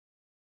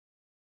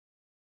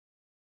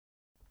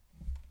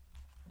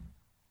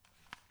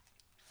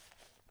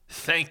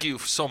Thank you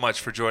so much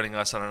for joining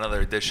us on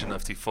another edition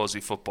of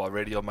Tifosi Football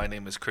Radio. My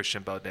name is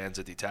Christian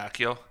Baldanza Di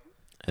Tacchio.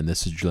 And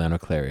this is Giuliano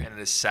Clary. And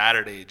it is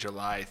Saturday,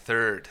 July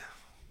 3rd.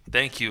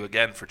 Thank you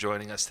again for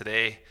joining us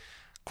today.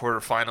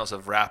 Quarterfinals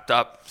have wrapped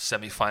up.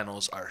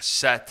 Semifinals are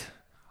set.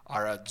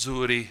 Our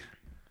Azzurri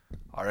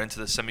are into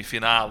the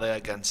semifinale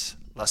against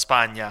La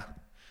Spagna.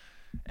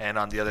 And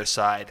on the other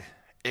side,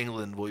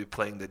 England will be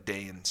playing the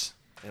Danes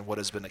in what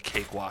has been a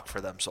cakewalk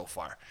for them so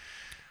far.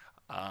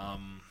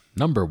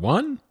 Number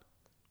one?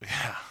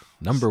 Yeah.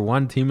 Number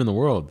one team in the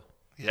world.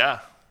 Yeah.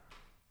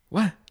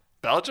 What?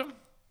 Belgium?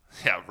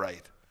 Yeah,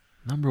 right.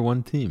 Number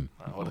one team.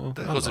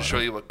 That goes to show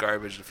you what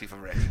garbage the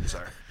FIFA rankings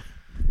are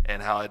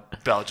and how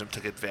Belgium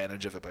took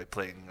advantage of it by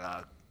playing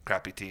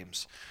crappy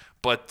teams.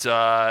 But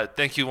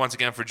thank you once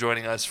again for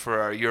joining us for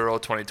our Euro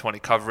 2020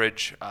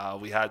 coverage.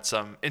 We had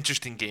some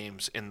interesting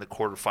games in the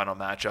quarterfinal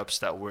matchups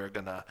that we're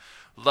going to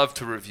love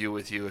to review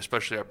with you,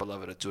 especially our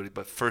beloved Azzurri.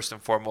 But first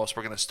and foremost,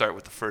 we're going to start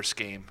with the first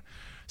game.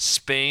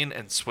 Spain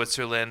and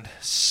Switzerland.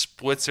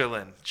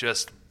 Switzerland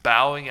just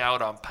bowing out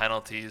on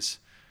penalties,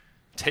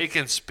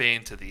 taking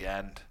Spain to the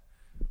end.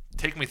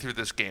 Take me through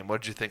this game.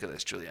 What did you think of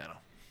this, Giuliano?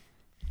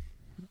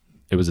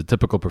 It was a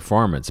typical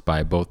performance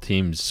by both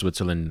teams.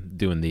 Switzerland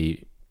doing the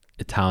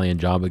Italian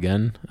job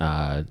again,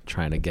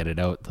 trying to get it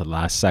out to the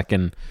last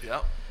second,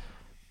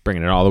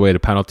 bringing it all the way to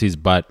penalties.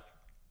 But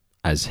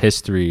as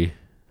history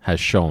has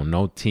shown,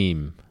 no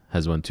team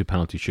has won 2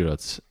 penalty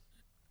shootouts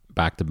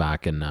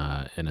back-to-back in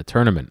a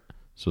tournament.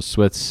 So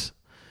Swiss,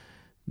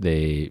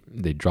 they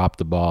dropped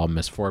the ball,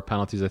 missed 4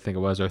 penalties, I think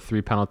it was, or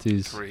 3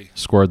 penalties. 3.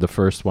 Scored the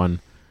first one,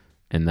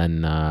 and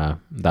then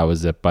that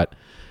was it. But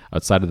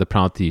outside of the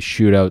penalty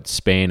shootout,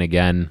 Spain,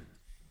 again,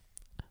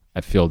 I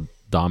feel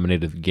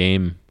dominated the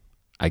game.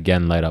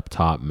 Again, light up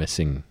top,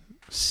 missing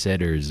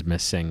sitters,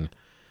 missing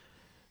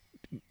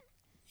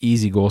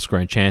easy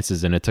goal-scoring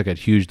chances, and it took a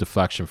huge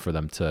deflection for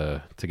them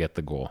to get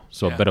the goal.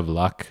 So a bit of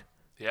luck.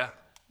 Yeah.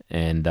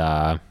 And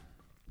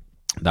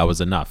that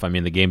was enough. I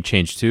mean, the game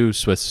changed too.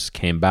 Swiss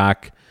came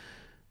back,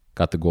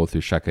 got the goal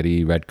through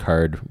Shaqiri, red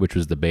card, which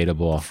was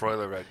debatable.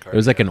 Freuler red card. It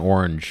was like an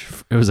orange.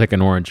 It was like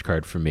an orange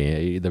card for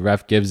me. The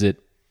ref gives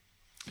it.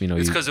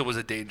 It's because it was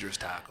a dangerous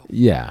tackle.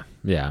 Yeah.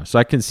 So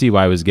I can see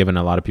why it was given.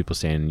 A lot of people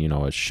saying,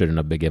 it shouldn't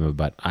have been given,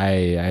 but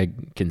I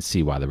can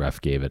see why the ref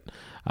gave it.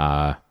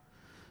 So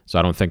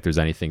I don't think there's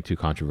anything too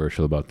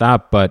controversial about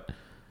that. But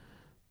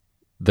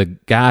the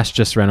gas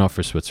just ran out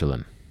for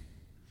Switzerland.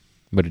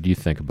 What did you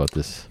think about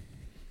this?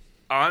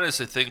 I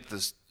honestly think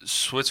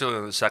Switzerland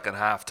in the second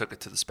half took it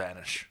to the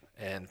Spanish,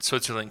 and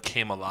Switzerland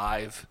came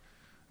alive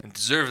and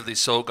deservedly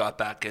so got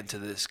back into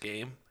this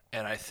game.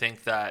 And I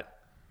think that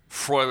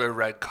Freuler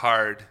red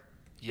card,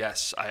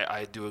 yes,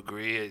 I do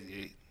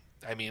agree.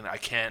 I mean, I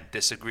can't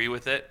disagree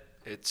with it.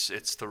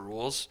 It's the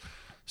rules.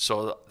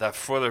 So that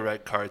Freuler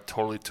red card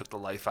totally took the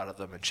life out of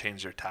them and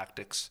changed their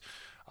tactics.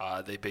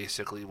 They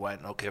basically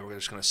went, okay, we're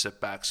just going to sit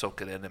back,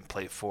 soak it in, and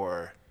play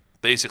for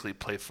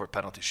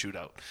penalty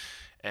shootout.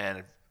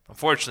 And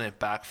unfortunately, it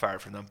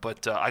backfired for them.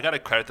 But I got to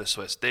credit the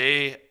Swiss.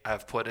 They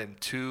have put in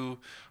 2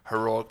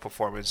 heroic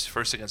performances,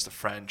 first against the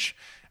French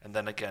and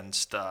then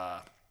against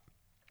the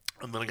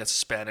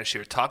Spanish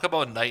here. Talk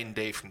about night and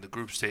day from the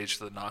group stage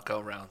to the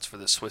knockout rounds for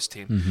the Swiss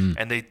team. Mm-hmm.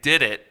 And they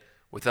did it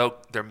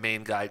without their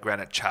main guy,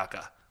 Granit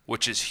Xhaka,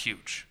 which is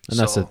huge. And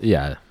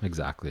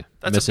exactly.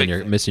 That's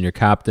missing your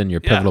captain, your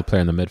pivotal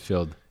player in the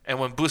midfield. And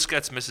when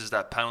Busquets misses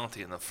that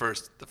penalty in the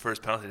first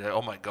penalty,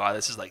 oh my God,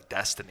 this is like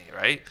destiny,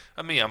 right?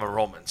 I mean, I'm a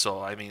Roman,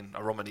 so a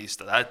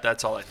Romanista.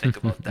 That's all I think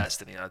about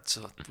destiny. That's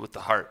with the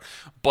heart.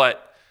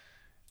 But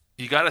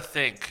you got to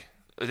think,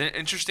 an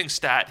interesting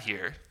stat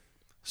here.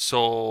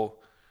 So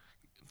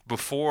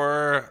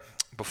before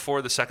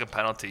the second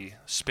penalty,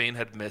 Spain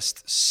had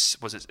missed,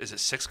 is it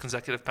 6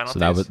 consecutive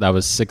penalties? So that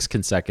was 6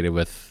 consecutive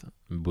with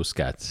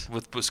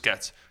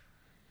Busquets.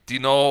 Do you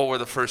know where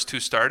the first 2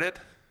 started?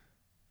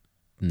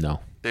 No.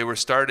 They were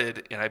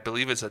started in, I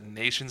believe it's a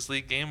Nations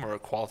League game or a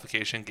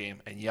qualification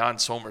game, and Jan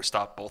Sommer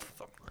stopped both of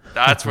them.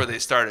 That's where they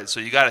started. So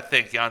you got to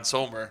think Jan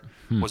Sommer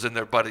was in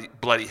their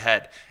bloody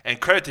head. And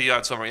credit to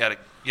Jan Sommer, he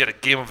had a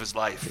game of his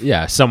life.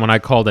 Yeah, someone I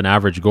called an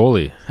average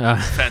goalie.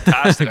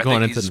 Fantastic. I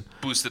think he's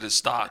boosted his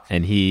stock.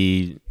 And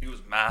he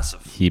was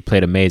massive. He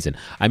played amazing.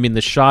 I mean,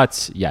 the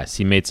shots, yes,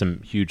 he made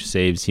some huge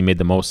saves. He made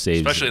the most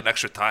saves. Especially in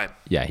extra time.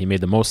 Yeah, he made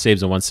the most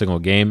saves in one single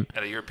game.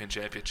 At a European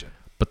Championship.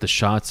 But the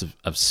shots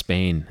of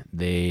Spain,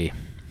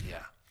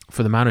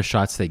 for the amount of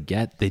shots they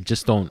get, they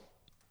just don't,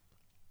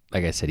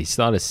 like I said, he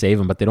still had to save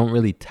them, but they don't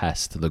really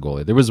test the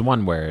goalie. There was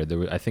one where,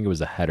 I think it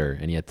was a header,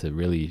 and he had to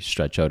really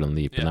stretch out and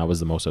leap, and that was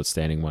the most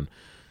outstanding one.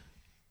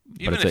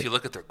 Even if you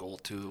look at their goal,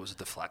 too, it was a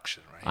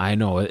deflection, right? I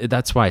know.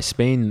 That's why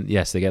Spain,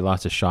 yes, they get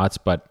lots of shots,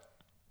 but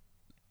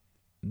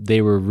they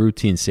were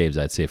routine saves,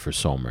 I'd say, for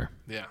Sommer.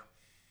 Yeah.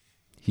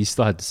 He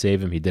still had to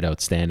save him. He did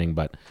outstanding.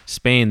 But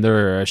Spain,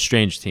 they're a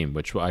strange team,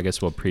 which I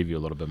guess we'll preview a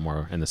little bit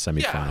more in the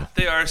semifinal. Yeah,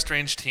 they are a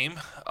strange team.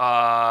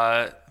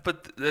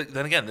 But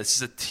then again, this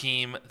is a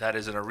team that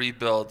is in a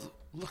rebuild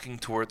looking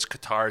towards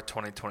Qatar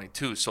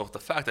 2022. So the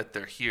fact that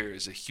they're here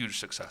is a huge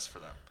success for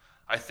them.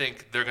 I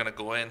think they're going to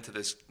go into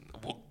this.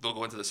 They'll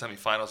go into the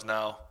semifinals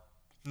now.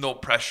 No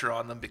pressure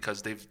on them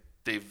because they've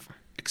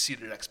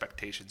exceeded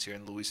expectations here.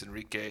 And Luis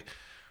Enrique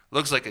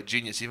looks like a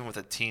genius, even with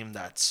a team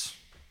that's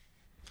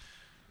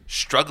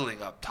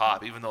struggling up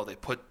top. Even though they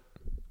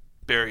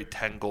buried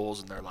 10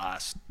 goals in their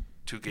last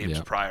 2 games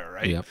prior,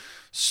 right? Yep.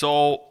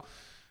 So,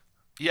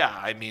 yeah,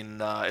 I mean,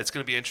 it's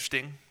going to be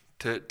interesting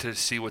to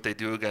see what they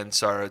do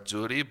against our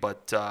Azzurri.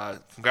 But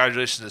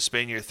congratulations to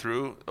Spain, you're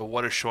through.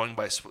 What a showing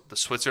by the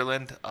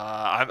Switzerland.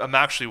 I'm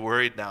actually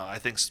worried now. I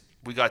think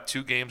we got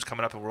 2 games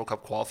coming up in World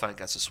Cup qualifying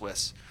against the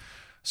Swiss.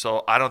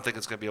 So I don't think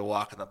it's going to be a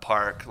walk in the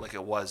park like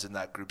it was in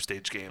that group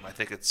stage game. I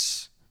think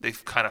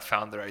they've kind of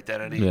found their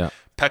identity. Yeah.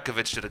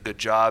 Pekovic did a good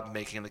job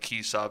making the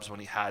key subs when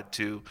he had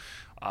to.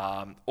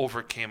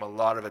 Overcame a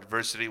lot of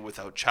adversity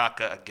without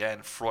Xhaka. Again,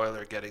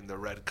 Freuler getting the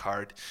red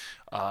card.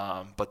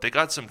 But they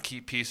got some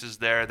key pieces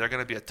there. They're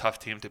going to be a tough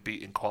team to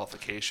beat in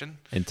qualification.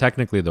 And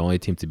technically, the only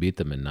team to beat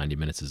them in 90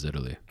 minutes is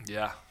Italy.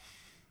 Yeah,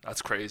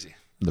 that's crazy.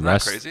 The Isn't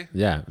rest, that crazy?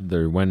 Yeah,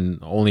 their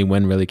only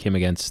win really came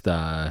against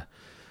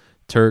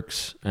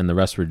Turks, and the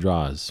rest were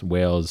draws.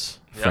 Wales,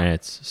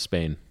 France,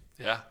 Spain.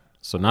 Yeah.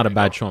 So not a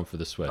bad showing for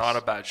the Swiss. Not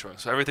a bad showing.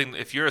 So everything.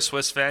 If you're a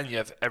Swiss fan, you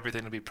have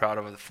everything to be proud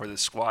of for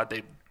this squad.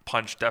 They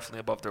punch definitely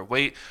above their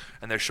weight,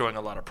 and they're showing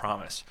a lot of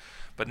promise.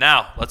 But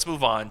now let's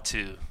move on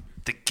to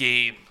the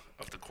game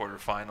of the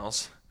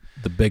quarterfinals.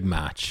 The big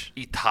match.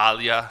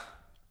 Italia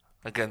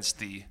against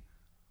the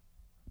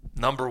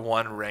number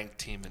 1 ranked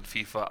team in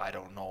FIFA. I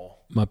don't know.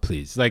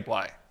 Please,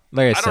 why.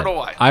 Like I said, don't know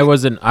why. I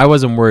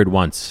wasn't worried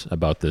once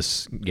about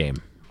this game.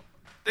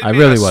 They I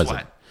really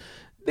wasn't. Sweat.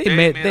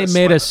 They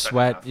made us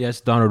sweat.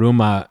 Yes,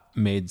 Donnarumma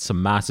made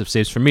some massive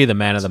saves. For me, the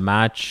man of the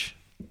match.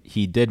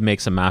 He did make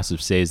some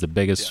massive saves. The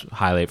biggest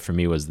highlight for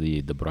me was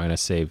the De Bruyne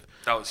save.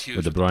 That was huge.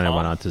 Where De Bruyne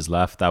went onto his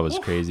left. That was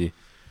crazy.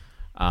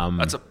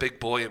 That's a big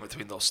boy in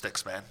between those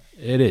sticks, man.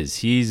 It is.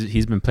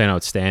 He's been playing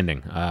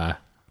outstanding.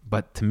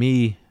 But to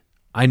me,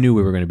 I knew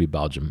we were going to beat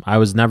Belgium. I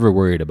was never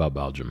worried about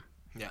Belgium.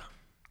 Yeah.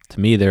 To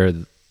me, they're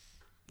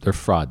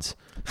frauds.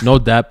 No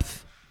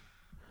depth.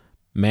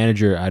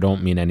 Manager, I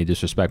don't mean any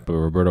disrespect, but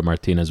Roberto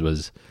Martinez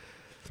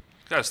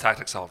got his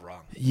tactics all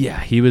wrong. Yeah,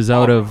 he was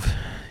out of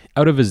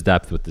his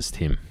depth with this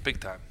team. Big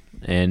time.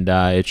 And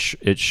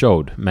it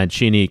showed.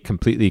 Mancini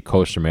completely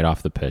coached him right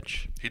off the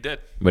pitch. He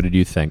did. What did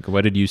you think?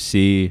 What did you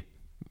see?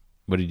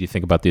 What did you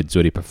think about the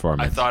Azzurri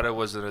performance? I thought it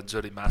was an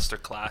Azzurri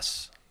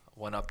masterclass.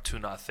 Went up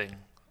 2-0.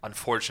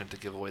 Unfortunate to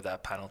give away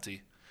that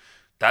penalty.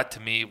 That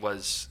to me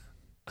was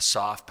a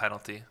soft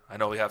penalty. I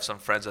know we have some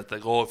friends that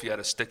think, if you had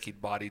a stick,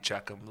 he'd body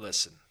check him.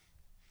 Listen,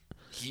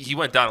 he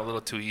went down a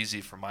little too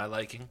easy for my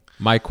liking.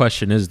 My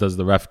question is, does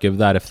the ref give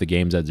that if the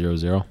game's at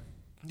 0-0?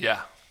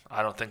 Yeah,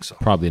 I don't think so.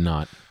 Probably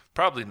not.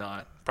 Probably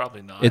not.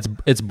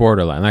 It's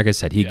borderline. Like I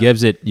said, he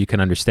gives it. You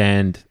can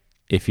understand.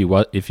 If he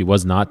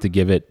was not to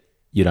give it,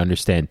 you'd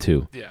understand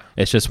too. Yeah.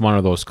 It's just one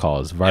of those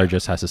calls. VAR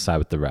just has to side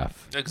with the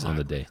ref on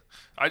the day.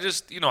 I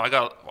just, I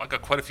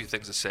got quite a few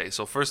things to say.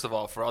 So first of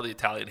all, for all the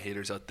Italian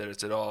haters out there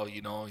that said,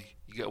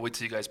 wait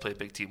till you guys play a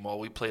big team. Well,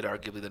 we played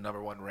arguably the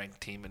number 1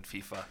 ranked team in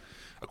FIFA,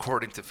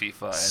 according to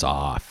FIFA.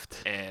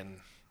 Soft. And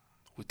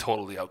we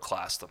totally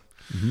outclassed them.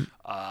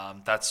 Mm-hmm.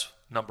 That's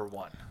number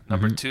 1.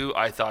 Number 2,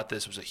 I thought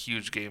this was a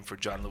huge game for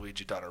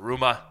Gianluigi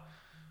Donnarumma.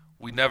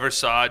 We never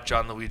saw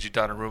Gianluigi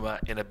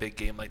Donnarumma in a big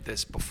game like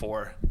this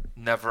before.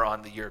 Never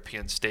on the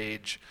European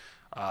stage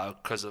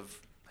because of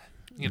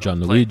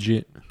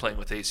Gianluigi playing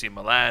with AC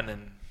Milan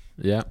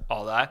and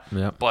all that.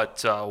 Yeah.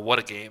 But what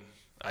a game.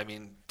 I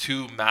mean,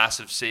 2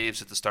 massive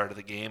saves at the start of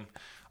the game.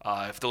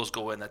 If those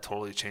go in, that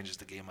totally changes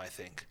the game, I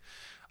think.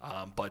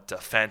 But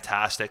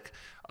fantastic.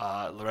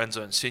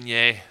 Lorenzo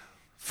Insigne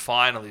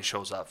finally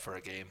shows up for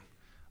a game.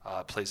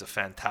 Plays a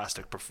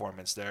fantastic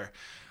performance there.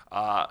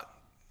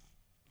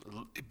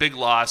 Big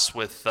loss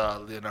with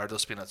Leonardo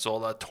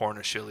Spinazzola, torn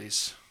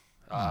Achilles.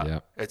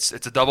 It's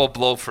a double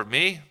blow for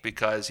me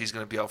because he's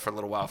going to be out for a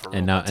little while for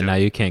Roma. And now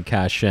you can't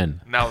cash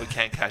in. Now we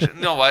can't cash in.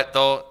 You know what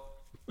though?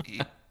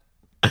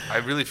 I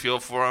really feel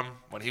for him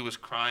when he was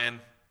crying.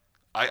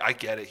 I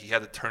get it. He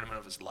had the tournament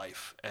of his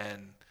life,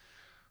 and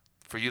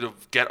for you to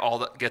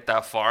get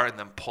that far and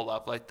then pull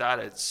up like that,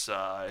 it's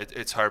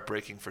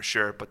heartbreaking for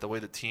sure. But the way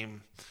the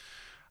team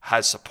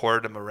has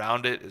supported him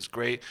around it is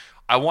great.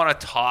 I want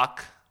to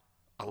talk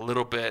a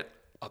little bit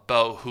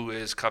about who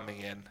is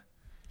coming in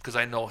because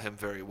I know him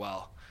very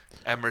well.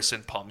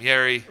 Emerson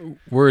Palmieri.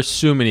 We're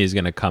assuming he's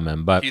going to come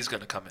in, but he's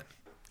going to come in.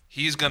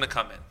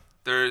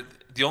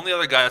 The only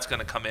other guy that's going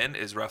to come in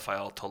is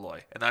Rafael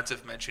Toloi, and that's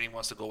if Mancini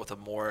wants to go with a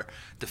more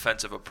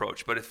defensive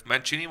approach. But if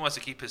Mancini wants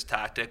to keep his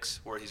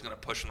tactics where he's going to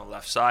push on the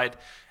left side,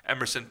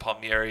 Emerson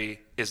Palmieri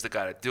is the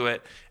guy to do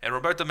it. And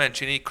Roberto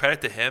Mancini,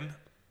 credit to him,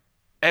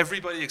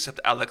 everybody except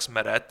Alex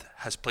Meret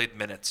has played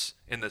minutes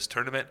in this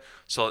tournament,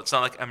 so it's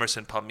not like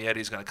Emerson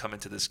Palmieri is going to come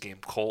into this game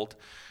cold.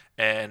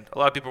 And a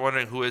lot of people are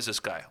wondering, who is this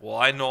guy? Well,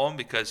 I know him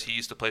because he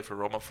used to play for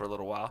Roma for a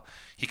little while.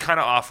 He kind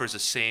of offers the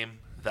same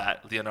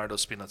that Leonardo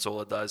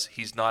Spinazzola does.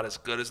 He's not as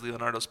good as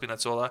Leonardo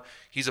Spinazzola.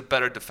 He's a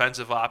better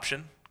defensive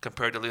option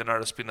compared to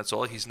Leonardo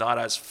Spinazzola. He's not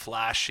as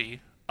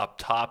flashy up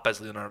top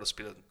as Leonardo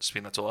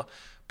Spinazzola,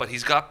 but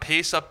he's got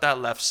pace up that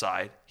left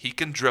side. He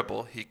can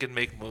dribble. He can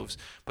make moves.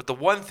 But the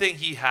one thing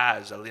he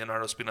has that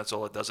Leonardo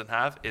Spinazzola doesn't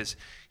have is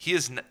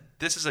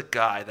this is a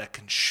guy that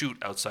can shoot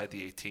outside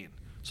the 18.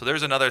 So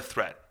there's another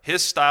threat.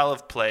 His style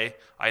of play,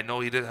 I know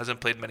he hasn't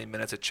played many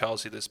minutes at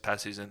Chelsea this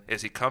past season,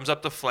 is he comes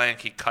up the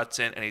flank, he cuts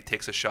in, and he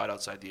takes a shot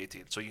outside the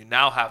 18. So you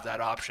now have that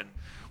option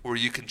where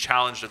you can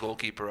challenge the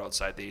goalkeeper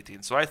outside the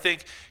 18. So I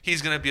think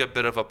he's going to be a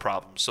bit of a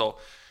problem. So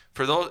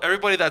for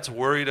everybody that's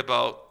worried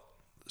about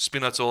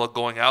Spinazzola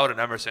going out and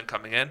Emerson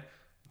coming in,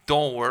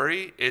 don't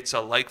worry. It's a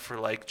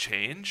like-for-like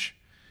change.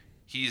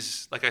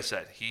 He's, like I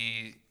said,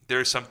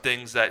 there's some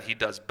things that he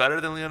does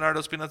better than Leonardo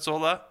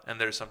Spinazzola, and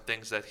there's some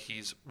things that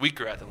he's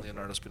weaker at than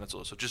Leonardo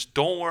Spinazzola. So just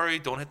don't worry.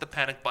 Don't hit the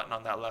panic button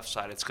on that left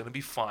side. It's going to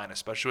be fine,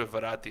 especially with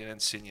Verratti and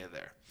Insigne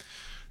there.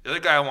 The other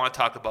guy I want to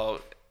talk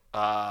about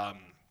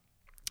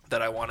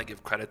that I want to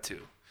give credit to,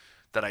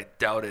 that I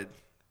doubted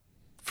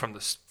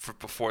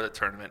before the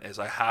tournament, is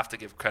I have to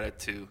give credit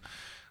to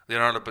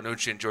Leonardo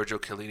Bonucci and Giorgio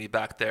Chiellini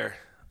back there.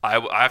 I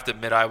have to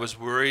admit I was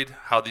worried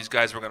how these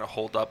guys were going to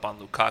hold up on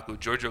Lukaku.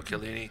 Giorgio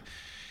Chiellini,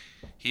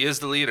 he is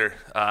the leader,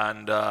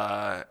 and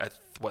at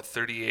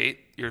 38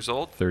 years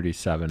old?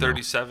 37.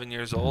 37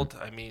 years old.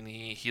 I mean,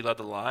 he led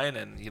the line,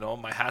 and,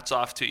 my hat's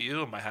off to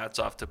you, and my hat's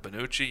off to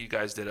Bonucci. You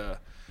guys did a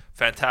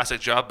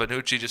fantastic job.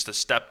 Bonucci just a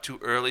step too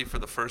early for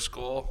the first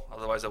goal.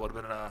 Otherwise, that would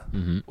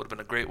have been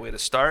a great way to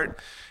start.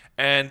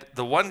 And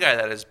the one guy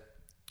that is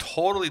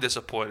totally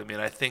disappointed me,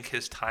 and I think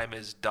his time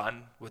is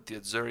done with the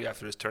Azzurri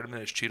after this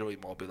tournament, is Ciro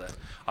Immobile.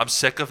 I'm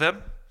sick of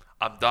him.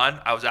 I'm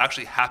done. I was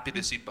actually happy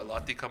to see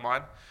Belotti come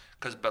on,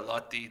 because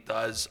Belotti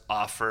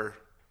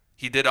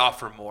did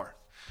offer more.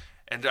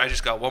 And I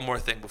just got one more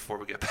thing before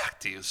we get back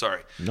to you.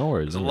 Sorry. No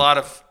worries. There's a lot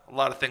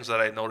of things that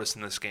I noticed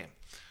in this game.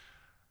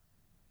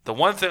 The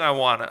one thing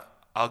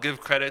I'll give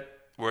credit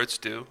where it's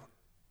due.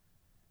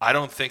 I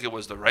don't think it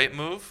was the right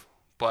move,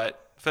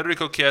 but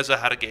Federico Chiesa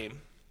had a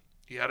game.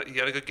 He had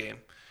a good game.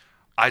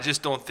 I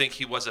just don't think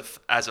he was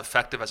as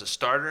effective as a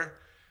starter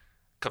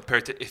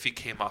compared to if he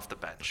came off the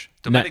bench.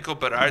 Domenico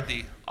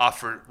Berardi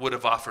would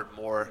have offered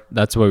more.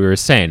 That's what we were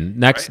saying.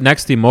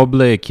 Next to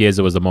Immobile,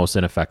 Chiesa was the most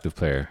ineffective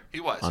player. He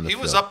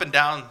was up and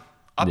down.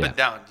 And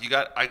down.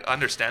 I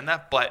understand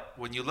that, but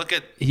when you look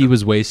at he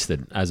was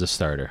wasted as a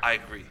starter. I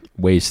agree.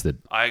 Wasted.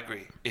 I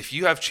agree. If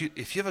you have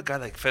a guy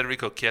like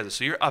Federico Chiesa,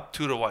 so you're up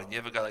 2-1, you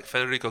have a guy like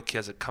Federico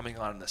Chiesa coming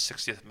on in the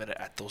 60th minute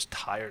at those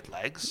tired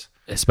legs,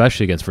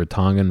 especially against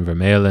Vertonghen,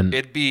 Vermaelen,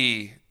 it'd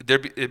be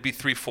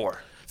 3-4.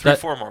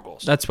 3-4 more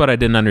goals. That's what I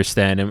didn't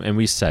understand, and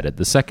we said it.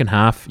 The second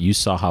half, you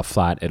saw how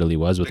flat Italy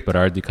was with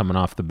Berardi coming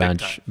off the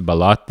bench.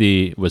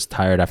 Belotti was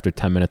tired after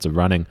 10 minutes of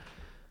running.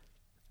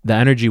 The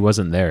energy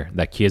wasn't there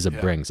that Chiesa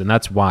brings, and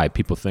that's why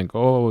people think,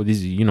 oh,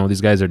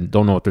 these guys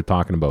don't know what they're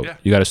talking about. Yeah.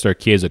 You got to start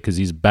Chiesa because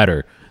he's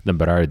better than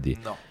Berardi.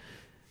 No,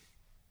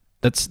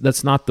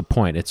 that's not the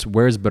point. It's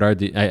where's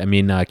Berardi?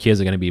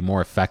 Chiesa going to be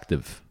more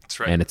effective, that's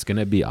right, and it's going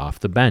to be off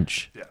the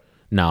bench. Yeah.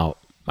 Now,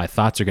 my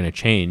thoughts are going to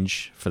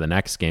change for the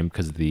next game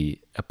because of the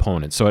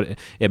opponent. So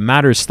it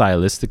matters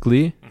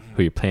stylistically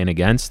who you're playing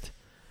against,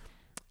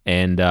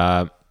 and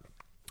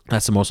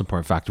that's the most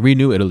important factor. We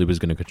knew Italy was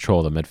going to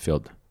control the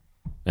midfield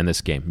in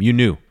this game. You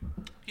knew.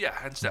 Yeah,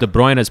 hands down. De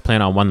Bruyne is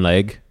playing on one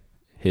leg.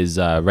 His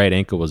right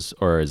ankle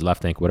or his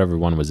left ankle, whatever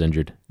one was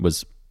injured,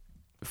 was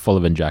full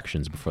of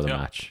injections before the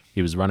match.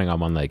 He was running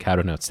on one leg. Had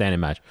an outstanding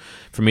match.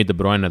 For me, De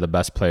Bruyne, the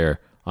best player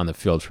on the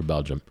field for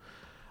Belgium.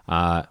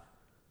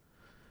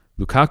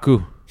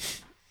 Lukaku,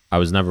 I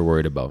was never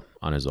worried about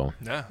on his own.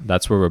 Yeah.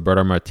 That's where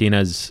Roberto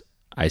Martinez,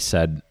 I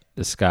said,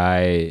 this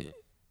guy,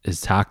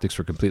 his tactics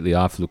were completely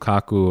off.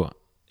 Lukaku,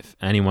 if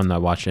anyone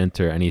that watched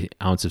Inter, any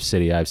ounce of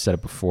City, I've said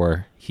it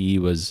before, he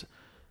was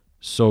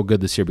so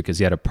good this year because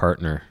he had a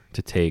partner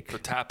to take the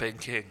tapping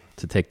king,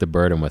 to take the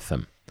burden with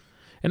him,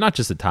 and not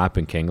just the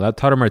tapping king.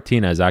 Lautaro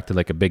Martinez acted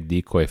like a big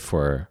decoy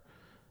for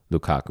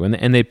Lukaku,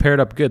 and they paired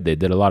up good. They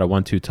did a lot of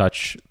 1-2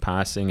 touch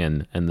passing,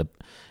 and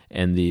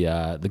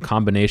the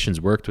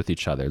combinations worked with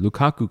each other.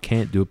 Lukaku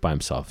can't do it by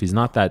himself. He's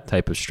not that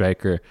type of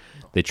striker.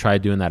 They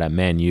tried doing that at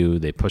Man U.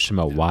 They pushed him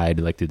out wide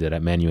like they did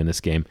at Man U in this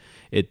game.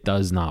 It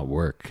does not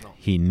work. No.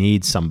 He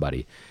needs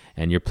somebody.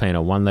 And you're playing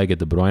a one-legged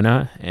De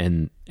Bruyne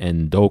and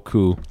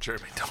Doku.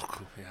 Jeremy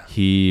Doku, yeah.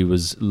 He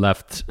was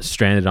left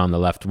stranded on the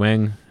left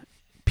wing.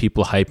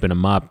 People hyping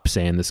him up,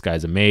 saying this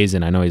guy's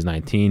amazing. I know he's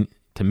 19.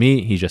 To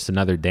me, he's just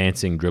another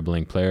dancing,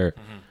 dribbling player.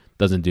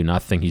 Doesn't do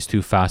nothing. He's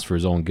too fast for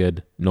his own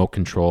good. No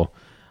control.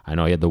 I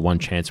know he had the one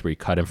chance where he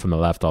cut him from the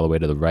left all the way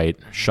to the right,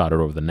 shot it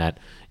over the net.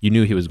 You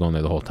knew he was going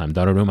there the whole time.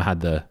 Donnarumma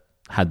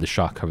had the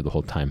shot covered the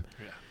whole time.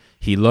 Yeah.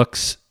 He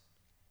looks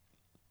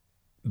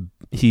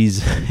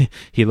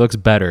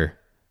better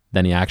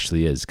than he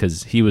actually is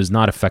because he was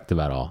not effective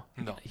at all.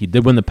 No. He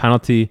did win the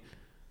penalty,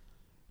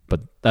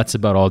 but that's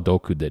about all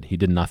Doku did. He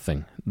did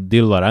nothing.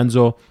 Di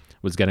Lorenzo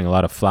was getting a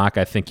lot of flack.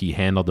 I think he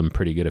handled him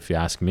pretty good, if you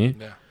ask me,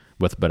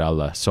 with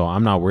Barella. So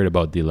I'm not worried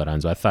about Di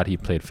Lorenzo. I thought he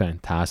played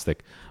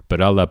fantastic.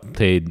 Barella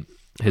played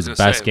his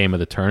best game of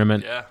the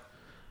tournament,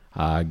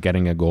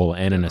 getting a goal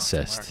and an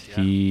assist.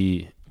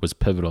 He was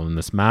pivotal in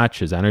this match.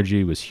 His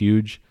energy was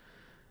huge.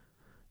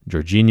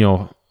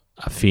 Jorginho,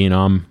 a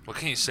phenom. What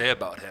can you say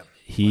about him?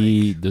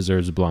 He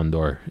deserves a Ballon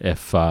d'Or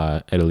if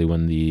Italy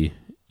win the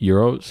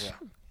Euros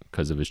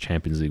because of his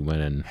Champions League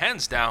win. And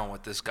hands down,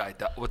 what this guy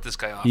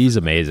offers. He's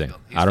amazing.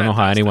 I don't know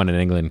how anyone in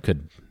England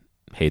could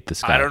hate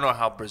this guy. I don't know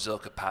how Brazil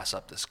could pass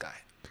up this guy.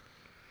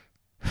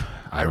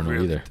 I don't know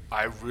either.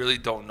 I really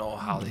don't know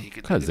how he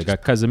could. Because they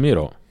got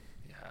Casemiro.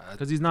 Yeah,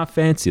 because he's not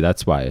fancy.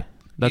 That's why.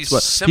 That's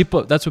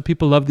what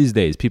people love these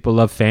days. People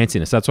love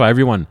fanciness. That's why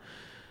everyone.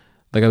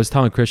 Like I was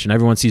telling Christian,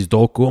 everyone sees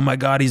Doku. Oh my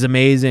God, he's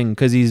amazing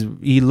because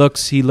he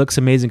looks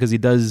amazing because he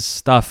does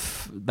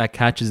stuff that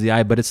catches the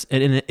eye, but it's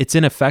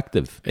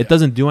ineffective. Yeah. It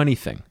doesn't do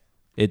anything.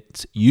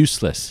 It's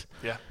useless.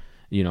 Yeah,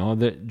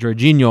 the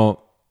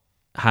Jorginho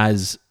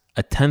has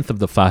a tenth of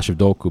the flash of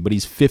Doku, but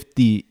he's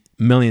 50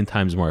 million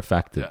times more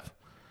effective.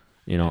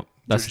 Yeah.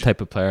 That's the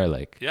type of player I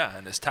like. Yeah,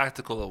 and his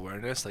tactical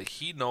awareness, like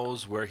he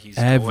knows where he's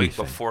going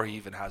before he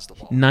even has the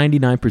ball.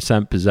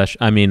 99%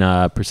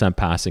 possession. Percent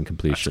passing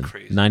completion. That's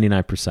crazy.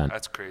 99%.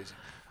 That's crazy.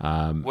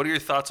 What are your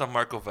thoughts on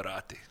Marco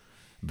Verratti?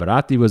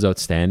 Verratti was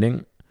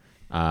outstanding.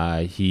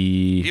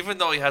 Even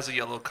though he has a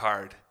yellow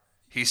card,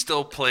 he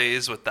still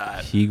plays with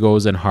that. He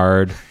goes in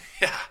hard.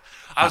 Yeah,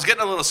 I was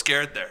getting a little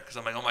scared there because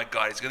I'm like, oh my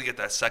God, he's gonna get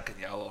that second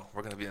yellow.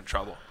 We're gonna be in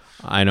trouble.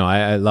 I know.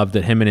 I loved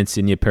it. Him and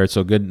Insigne paired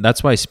so good.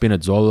 That's why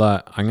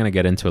Spinazzola, I'm going to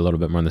get into a little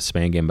bit more in the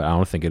Spain game, but I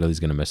don't think Italy's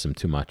going to miss him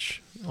too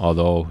much.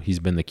 Although he's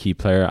been the key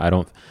player,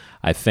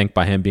 I think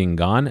by him being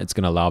gone, it's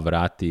going to allow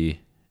Verratti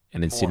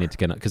and Insigne to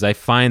get, because I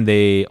find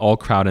they all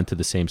crowd into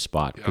the same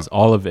spot because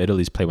all of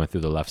Italy's play went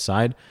through the left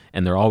side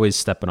and they're always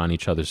stepping on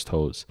each other's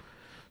toes.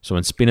 So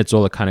when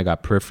Spinazzola kind of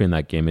got periphery in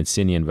that game,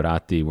 Insigne and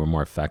Verratti were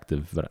more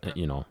effective, but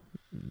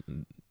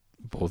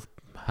both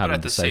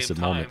having decisive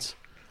moments.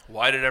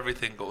 Why did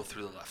everything go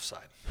through the left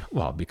side?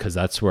 Well, because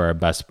that's where our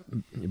best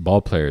ball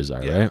players are,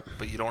 right?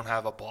 But you don't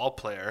have a ball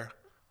player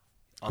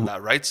on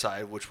that right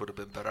side, which would have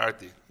been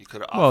Berardi. You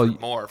could have offered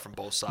more from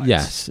both sides.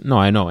 Yes. No,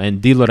 I know.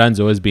 And Di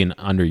Lorenzo is being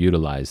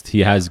underutilized. He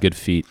has good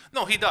feet.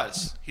 No, he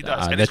does.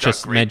 And that's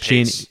just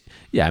Mancini. Pace.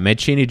 Yeah,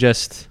 Mancini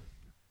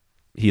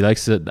he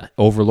likes to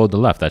overload the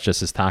left. That's just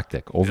his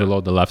tactic.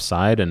 Overload the left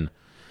side, and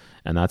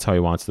that's how he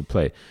wants to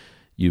play.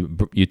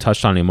 You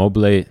touched on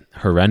Immobile.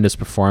 Horrendous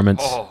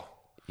performance. Oh.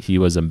 He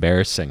was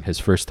embarrassing. His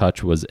first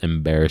touch was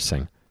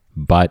embarrassing.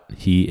 But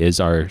he is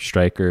our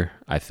striker.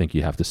 I think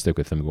you have to stick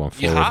with him going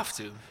forward. You have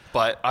to,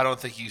 but I don't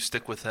think you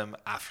stick with him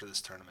after this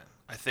tournament.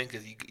 I think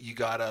you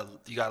gotta.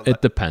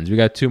 It depends. We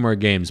got 2 more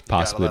games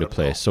possibly to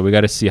play, so we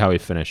got to see how he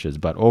finishes.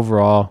 But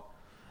overall,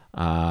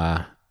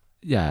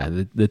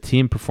 the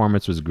team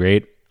performance was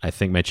great. I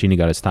think Mancini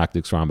got his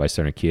tactics wrong by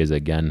starting Chiesa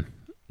again.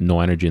 No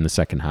energy in the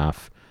second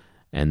half.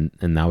 And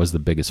that was the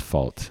biggest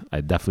fault.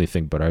 I definitely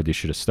think Berardi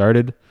should have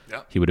started.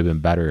 Yeah. He would have been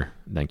better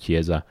than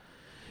Chiesa.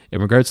 In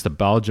regards to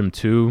Belgium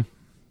too,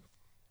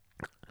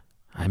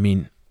 I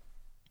mean,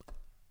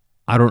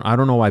 I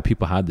don't know why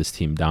people had this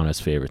team down as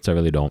favorites. I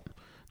really don't.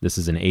 This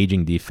is an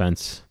aging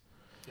defense.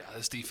 Yeah,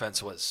 this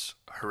defense was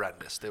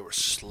horrendous. They were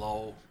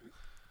slow.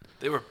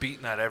 They were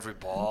beating at every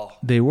ball.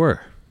 They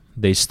were.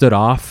 They stood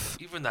off.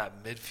 Even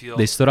that midfield.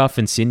 They stood off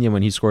Insigne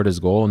when he scored his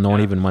goal. No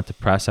one even went to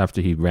press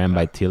after he ran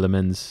by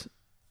Tielemans.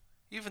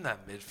 Even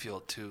that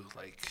midfield too,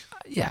 like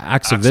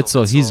Axel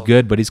Witsel, he's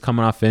good, but he's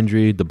coming off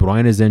injury. De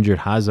Bruyne is injured.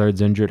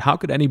 Hazard's injured. How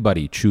could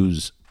anybody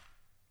choose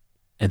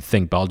and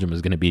think Belgium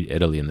is going to beat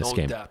Italy in this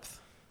game? No depth.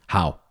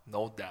 How?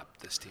 No depth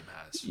this team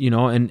has.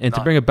 And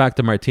to bring it back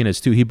to Martinez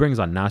too, he brings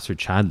on Nasser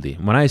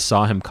Chadli. When I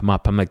saw him come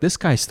up, I'm like, this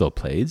guy still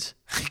plays.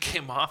 He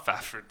came off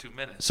after 2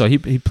 minutes. So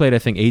he played, I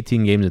think,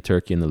 18 games in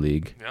Turkey in the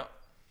league. Yeah.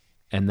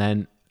 And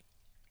then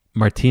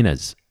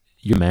Martinez,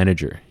 your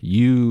manager,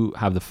 you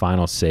have the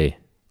final say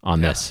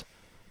on this.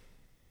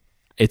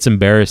 It's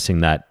embarrassing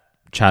that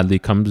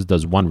Chadli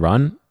does one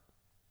run.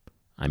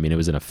 I mean, it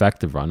was an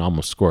effective run,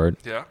 almost scored.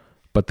 Yeah.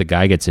 But the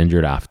guy gets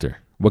injured after.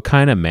 What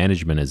kind of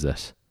management is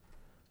this?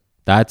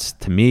 That's,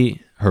 to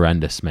me,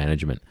 horrendous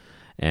management.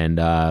 And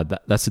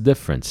that's the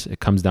difference. It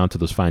comes down to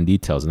those fine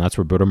details. And that's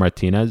where Bruno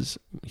Martinez,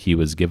 he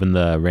was given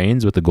the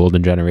reins with the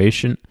golden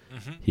generation.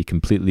 Mm-hmm. He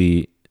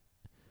completely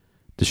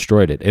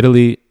destroyed it.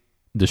 Italy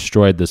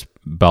destroyed this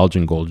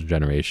Belgian golden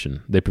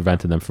generation. They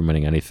prevented them from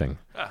winning anything.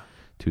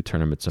 2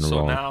 tournaments in a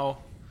row.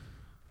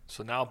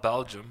 So now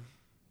Belgium,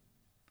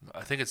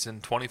 I think it's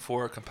in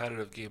 24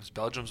 competitive games.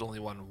 Belgium's only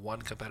won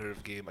 1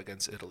 competitive game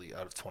against Italy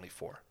out of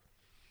 24.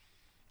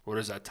 What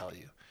does that tell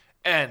you?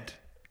 And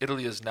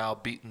Italy has now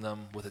beaten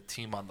them with a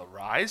team on the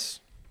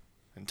rise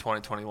in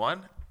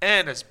 2021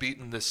 and has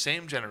beaten the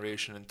same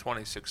generation in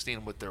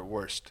 2016 with their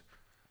worst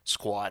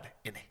squad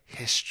in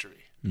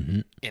history.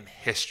 Mm-hmm. In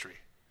history.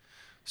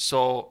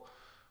 So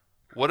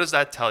what does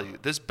that tell you?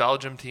 This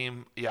Belgium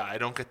team, I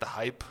don't get the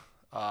hype.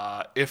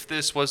 If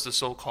this was the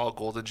so-called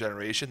golden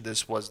generation,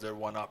 this was their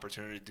one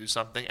opportunity to do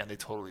something, and they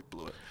totally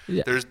blew it.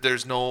 Yeah.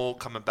 There's no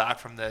coming back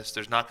from this.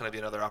 There's not going to be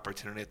another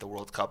opportunity at the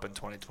World Cup in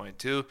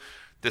 2022.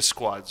 This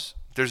squad's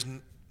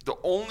the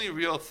only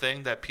real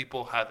thing that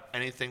people have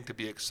anything to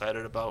be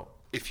excited about,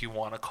 if you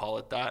want to call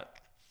it that,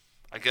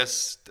 I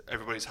guess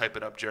everybody's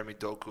hyping up Jeremy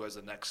Doku as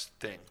the next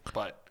thing,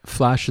 but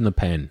flash in the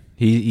pan.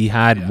 He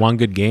had one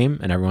good game,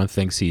 and everyone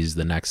thinks he's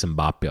the next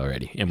Mbappe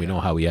already, and we know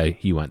how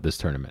he went this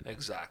tournament.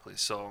 Exactly.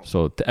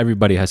 So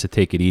everybody has to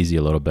take it easy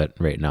a little bit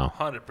right now.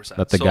 100%.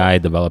 Let the guy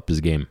develop his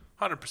game.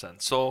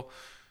 100%. So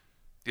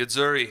the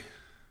Azzurri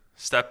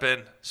step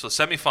in. So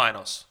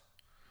semifinals.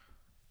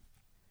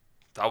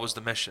 That was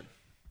the mission.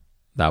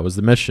 That was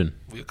the mission.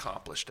 We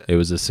accomplished it. It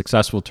was a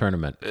successful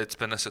tournament. It's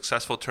been a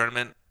successful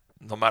tournament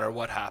no matter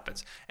what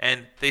happens.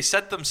 And they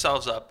set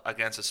themselves up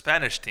against a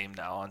Spanish team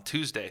now on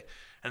Tuesday.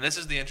 And this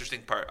is the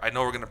interesting part. I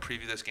know we're going to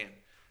preview this game.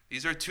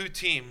 These are two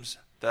teams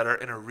that are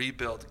in a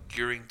rebuild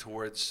gearing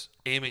towards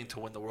aiming to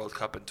win the World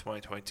Cup in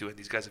 2022. And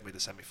these guys have made the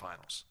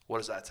semifinals. What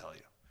does that tell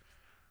you?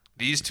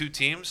 These two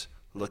teams,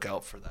 look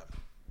out for them.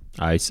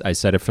 I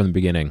said it from the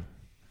beginning.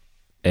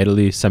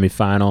 Italy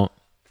semifinal,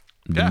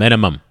 the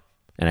minimum.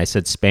 And I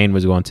said Spain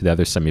was going to the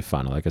other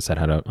semifinal. Like I said,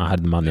 I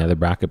had them on the other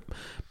bracket.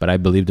 But I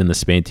believed in the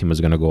Spain team was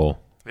going to go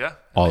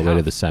all the way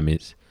to the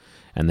semis.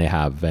 And they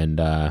have.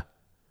 And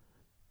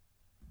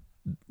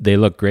they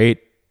look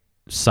great.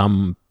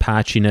 Some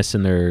patchiness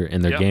in their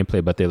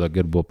gameplay, but they look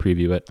good. We'll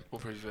preview it.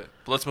 But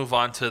let's move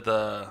on to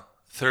the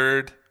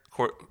third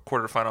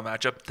quarterfinal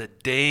matchup. The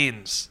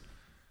Danes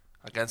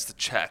against the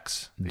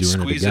Czechs. They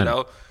squeeze it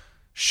out.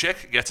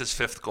 Schick gets his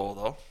 5th goal,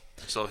 though.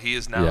 So he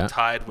is now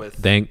tied with...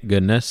 Thank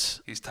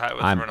goodness. He's tied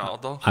with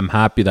Ronaldo. I'm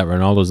happy that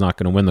Ronaldo's not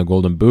going to win the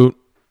Golden Boot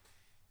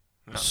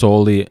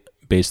solely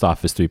based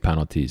off his 3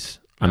 penalties.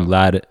 I'm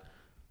glad...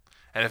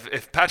 And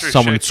if Patrick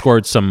someone Schick,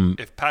 scored some...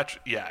 If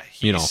Patrick... Yeah,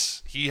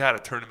 he had a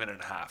tournament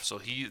and a half.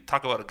 So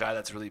talk about a guy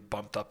that's really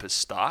bumped up his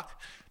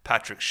stock.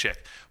 Patrick Schick.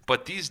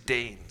 But these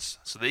Danes,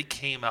 so they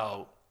came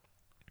out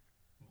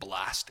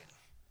blasting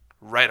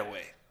right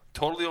away.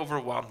 Totally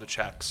overwhelmed the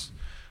Czechs.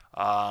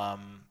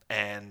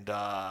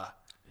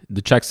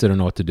 The Czechs didn't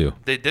know what to do.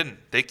 They didn't.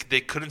 They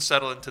couldn't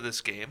settle into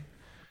this game.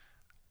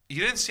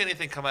 You didn't see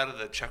anything come out of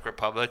the Czech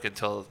Republic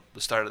until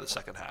the start of the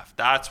second half.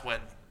 That's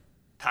when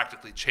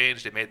tactically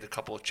changed. They made a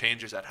couple of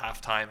changes at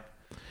halftime.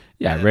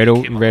 Yeah, right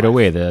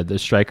away. The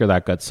striker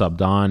that got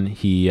subbed on,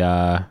 he, if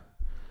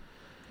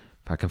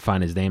I can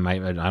find his name, I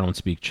don't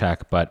speak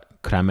Czech, but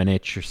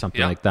Kramenic or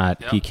something like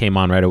that. He came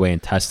on right away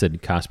and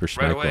tested Kasper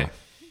Schmeichel. Right away.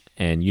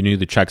 And you knew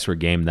the Czechs were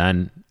game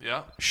then.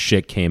 Yeah.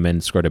 Schick came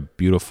in, scored a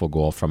beautiful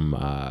goal from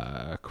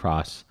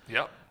cross.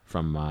 Yep.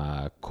 From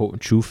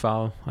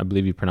Chufal, I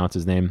believe you pronounce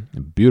his name.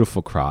 A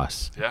beautiful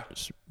cross. Yeah.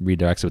 Just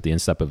redirects with the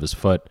instep of his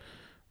foot,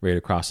 right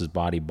across his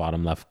body,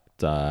 bottom left,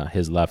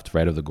 his left,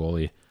 right of the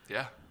goalie.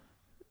 Yeah.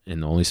 In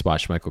the only spot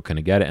Schmeichel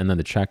couldn't get it. And then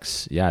the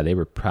Czechs, they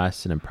were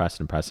pressing.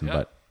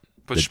 Yeah.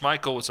 But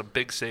Schmeichel with some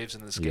big saves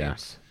in this game,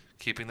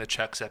 keeping the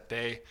Czechs at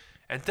bay.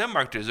 And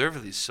Denmark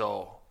deservedly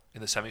so in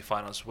the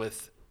semifinals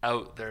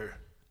without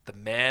the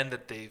man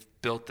that they've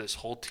built this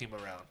whole team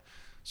around.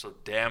 So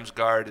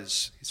Damsgaard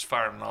he's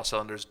firing on all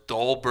cylinders.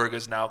 Dolberg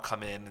has now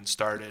come in and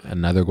started.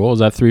 Another goal. Is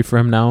that 3 for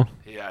him now?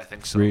 Yeah, I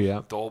think so. 3,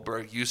 yeah.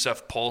 Dolberg,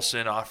 Yusuf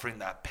Poulsen offering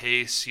that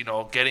pace,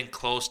 getting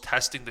close,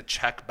 testing the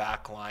Czech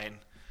back line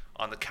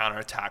on the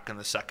counterattack in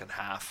the second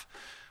half.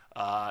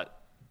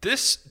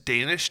 This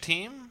Danish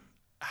team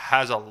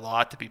has a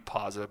lot to be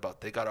positive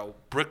about. They got a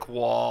brick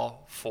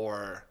wall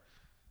for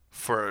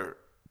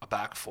a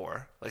back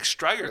four. Like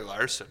Stryger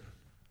Larson.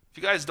 If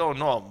you guys don't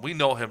know him, we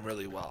know him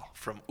really well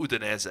from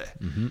Udinese.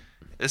 Mm-hmm.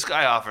 This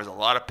guy offers a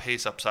lot of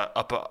pace up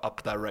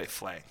that right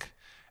flank.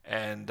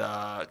 And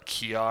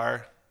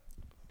Kiar,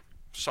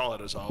 solid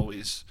as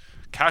always.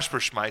 Kasper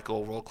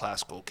Schmeichel,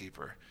 world-class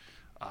goalkeeper.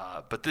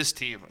 But this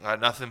team, I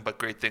got nothing but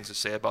great things to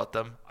say about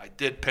them. I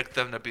did pick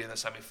them to be in the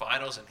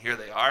semifinals, and here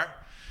they are.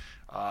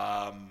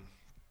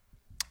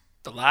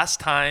 The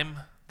last time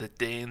the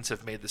Danes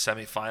have made the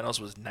semifinals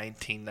was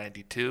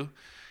 1992.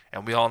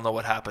 And we all know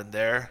what happened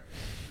there.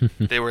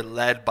 They were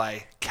led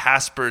by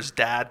Kasper's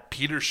dad,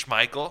 Peter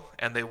Schmeichel,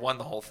 and they won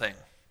the whole thing.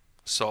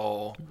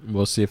 So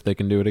we'll see if they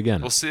can do it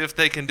again.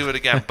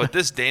 But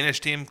this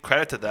Danish team,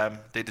 credit to them,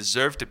 they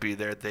deserve to be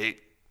there.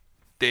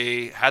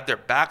 They had their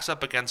backs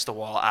up against the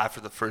wall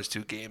after the first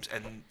 2 games.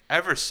 And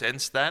ever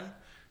since then,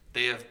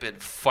 they have been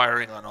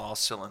firing on all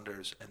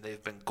cylinders, and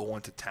they've been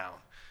going to town.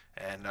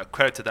 And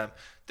credit to them.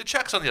 The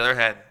Czechs, on the other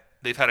hand,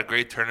 they've had a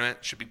great tournament.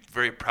 Should be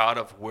very proud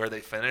of where they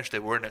finished. They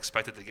weren't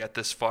expected to get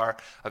this far.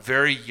 A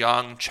very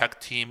young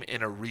Czech team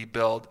in a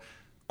rebuild,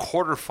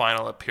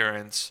 quarterfinal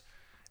appearance,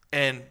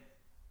 and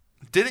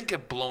didn't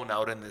get blown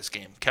out in this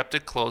game. Kept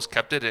it close,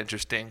 kept it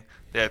interesting.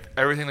 They have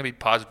everything to be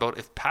positive about.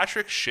 If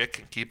Patrick Schick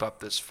can keep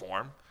up this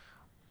form,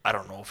 I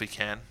don't know if he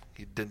can.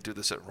 He didn't do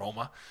this at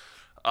Roma.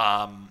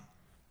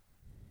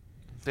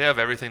 They have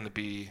everything to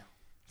be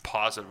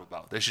positive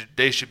about.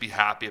 They should be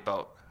happy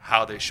about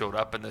how they showed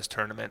up in this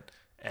tournament.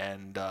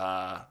 And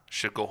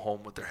should go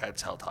home with their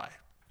heads held high.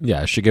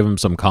 Yeah, it should give them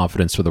some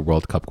confidence for the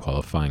World Cup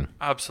qualifying.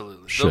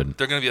 Absolutely. Should.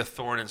 They're going to be a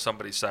thorn in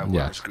somebody's side,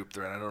 whatever group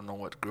they're in. I don't know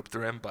what group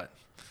they're in, but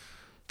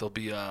they'll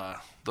be a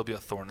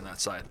thorn in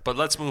that side. But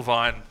let's move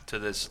on to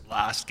this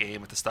last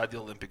game at the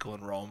Stadio Olimpico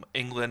in Rome.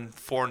 England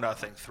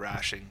 4-0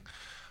 thrashing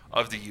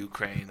of the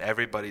Ukraine.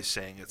 Everybody's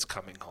saying it's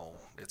coming home.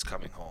 It's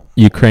coming home.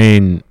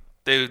 Ukraine,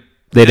 they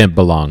didn't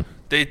belong.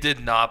 They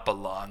did not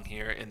belong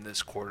here in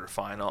this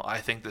quarterfinal. I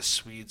think the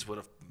Swedes would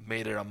have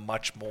made it a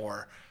much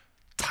more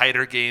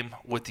tighter game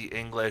with the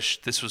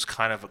English. This was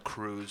kind of a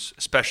cruise,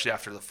 especially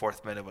after the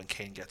 4th minute when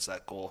Kane gets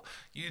that goal.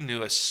 You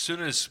knew as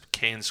soon as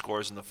Kane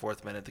scores in the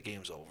 4th minute, the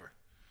game's over.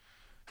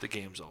 The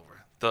game's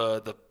over.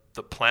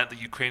 The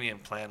Ukrainian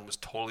plan was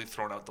totally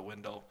thrown out the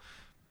window,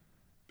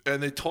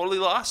 and they totally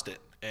lost it.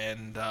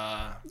 And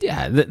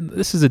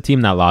this is a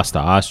team that lost to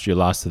Austria,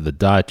 lost to the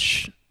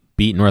Dutch,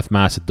 beat North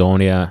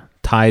Macedonia,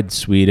 tied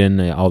Sweden,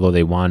 although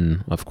they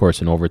won, of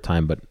course, in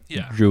overtime, but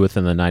drew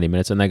within the 90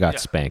 minutes, and they got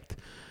spanked.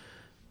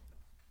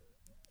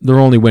 Their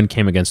only win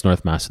came against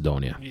North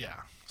Macedonia. Yeah.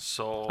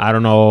 So I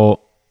don't know.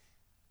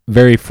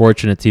 Very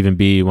fortunate to even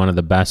be one of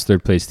the best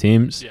third-place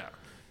teams. Yeah.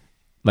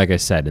 Like I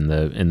said in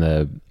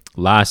the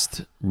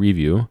last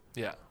review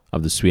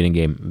of the Sweden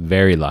game,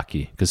 very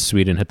lucky because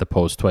Sweden hit the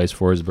post twice.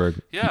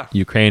 Forsberg. Yeah.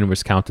 Ukraine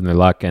was counting their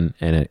luck, and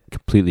it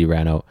completely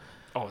ran out.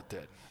 Oh, it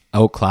did.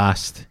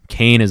 Outclassed.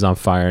 Kane is on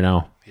fire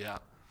now. Yeah.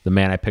 The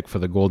man I picked for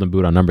the Golden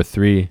Boot on number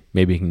 3.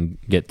 Maybe he can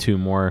get 2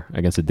 more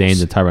against the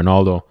Danes and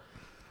Ronaldo.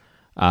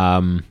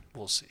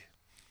 We'll see.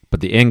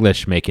 But the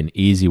English making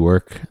easy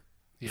work.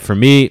 Yeah. For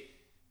me,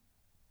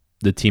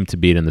 the team to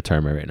beat in the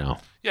tournament right now.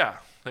 Yeah,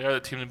 they are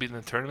the team to beat in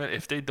the tournament.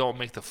 If they don't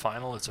make the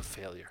final, it's a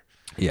failure.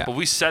 Yeah. But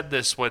we said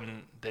this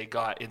when they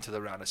got into the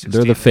round of 16.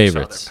 They're the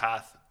favorites. Their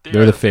path.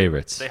 They're the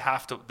favorites. They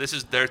have to. This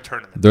is their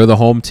tournament. They're the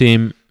home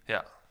team.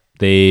 Yeah.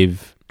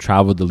 They've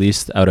traveled the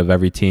least out of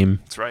every team.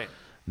 That's right.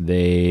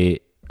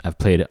 They have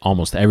played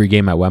almost every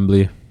game at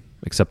Wembley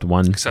except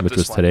one, which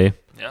was today.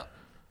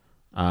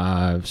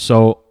 Yeah.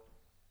 So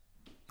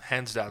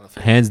hands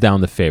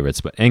down the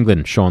favorites. But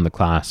England showing the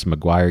class.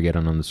 Maguire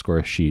getting on the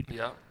score sheet.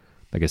 Yeah.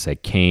 Like I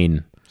said,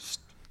 Kane,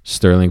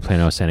 Sterling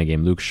playing outstanding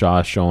game. Luke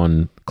Shaw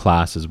showing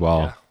class as well.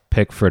 Yeah.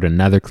 Pickford,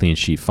 another clean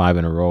sheet, 5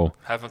 in a row.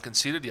 Haven't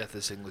conceded yet,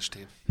 this English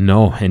team.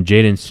 No, and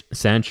Jadon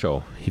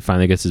Sancho, he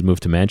finally gets his move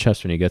to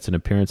Manchester and he gets an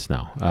appearance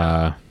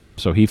now.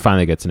 So he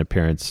finally gets an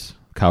appearance.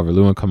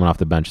 Calvert-Lewin coming off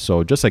the bench.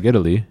 So just like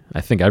Italy,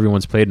 I think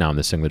everyone's played now in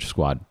this English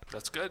squad.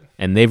 That's good.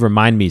 And they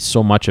remind me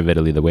so much of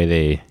Italy, the way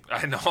they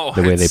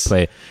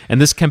play.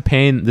 And this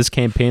campaign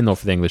though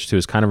for the English too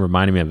is kind of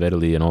reminding me of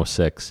Italy in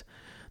 2006,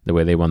 the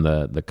way they won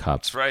the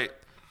cup. That's right.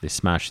 They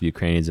smashed the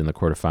Ukrainians in the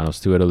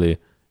quarterfinals to Italy,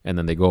 and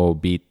then they go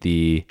beat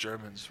the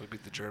Germans. We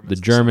beat the Germans. The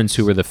Germans,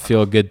 who were the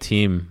feel-good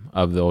team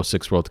of the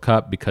 2006 World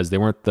Cup, because they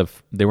weren't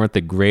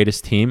the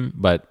greatest team,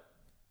 but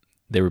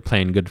they were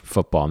playing good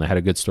football and they had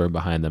a good story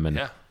behind them, and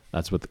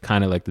that's what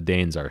kind of like the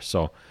Danes are.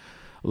 So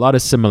a lot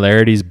of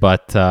similarities,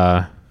 but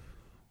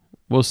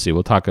we'll see.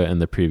 We'll talk in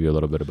the preview a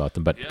little bit about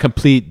them, but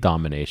complete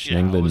domination. Yeah,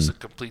 England. It was a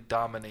complete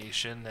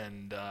domination,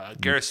 and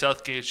Gareth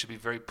Southgate should be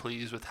very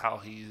pleased with how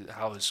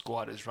his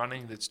squad is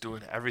running. That's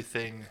doing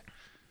everything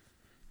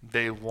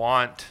he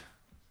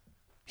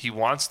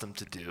wants them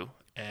to do,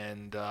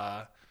 and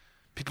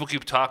people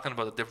keep talking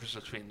about the difference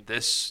between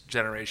this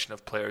generation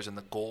of players and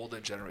the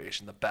golden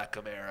generation, the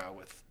Beckham era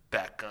with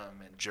Beckham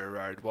and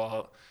Gerrard.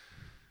 Well,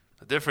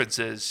 the difference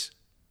is,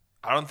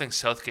 I don't think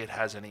Southgate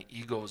has any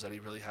egos that he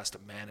really has to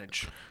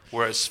manage,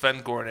 whereas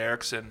Sven-Goran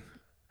Eriksson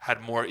had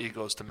more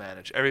egos to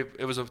manage.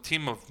 It was a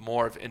team of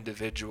more of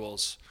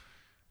individuals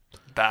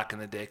back in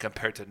the day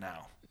compared to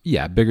now.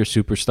 Yeah, bigger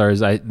superstars.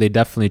 They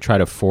definitely try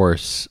to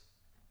force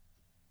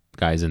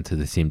guys into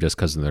the team just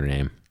because of their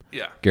name.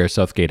 Yeah. Gareth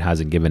Southgate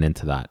hasn't given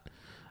into that.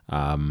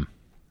 And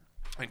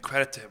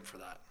credit to him for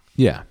that.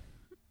 Yeah.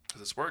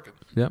 Because it's working.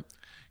 Yep.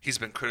 He's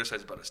been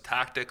criticized about his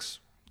tactics.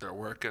 They're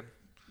working.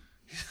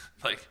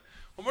 Like,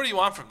 what more do you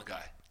want from the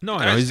guy? No,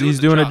 he's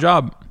doing a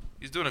job.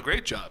 He's doing a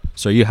great job.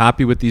 So are you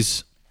happy with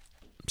these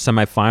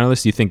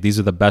semifinalists? Do you think these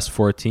are the best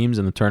 4 teams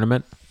in the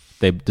tournament?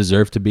 They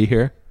deserve to be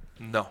here?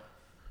 No.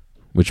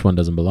 Which one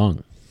doesn't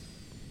belong?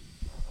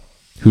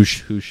 Who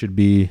should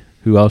be?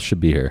 Who else should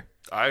be here?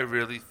 I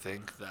really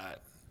think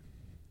that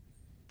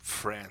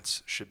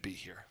France should be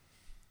here.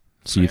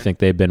 So you think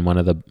they've been one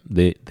of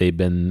they've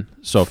been,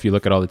 so if you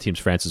look at all the teams,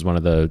 France is one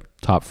of the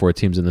top 4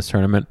 teams in this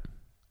tournament?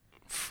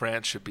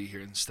 France should be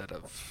here instead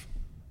of,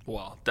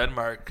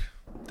 Denmark.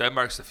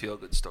 Denmark's the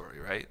feel-good story,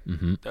 right?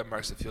 Mm-hmm.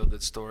 Denmark's the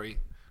feel-good story.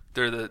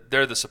 They're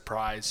the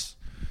surprise.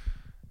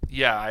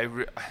 Yeah,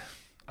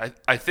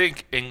 I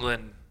think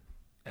England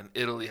and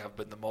Italy have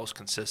been the most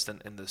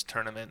consistent in this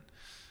tournament.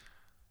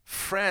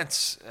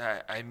 France,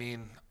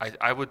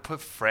 I would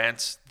put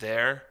France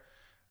there,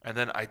 and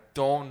then I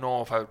don't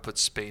know if I would put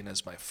Spain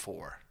as my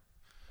 4.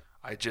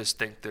 I just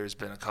think there's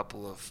been a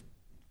couple of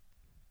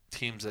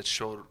teams that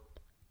showed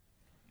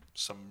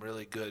some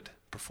really good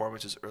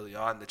performances early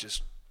on that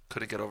just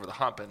couldn't get over the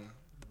hump, and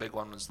the big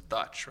one was the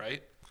Dutch,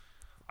 right?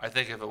 I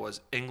think if it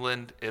was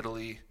England,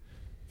 Italy,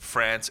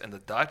 France, and the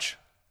Dutch,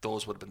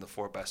 those would have been the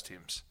 4 best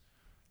teams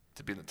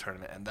to be in the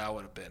tournament, and that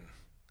would have been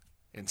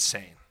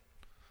insane.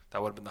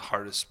 That would have been the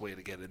hardest way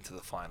to get into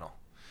the final.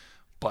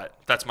 But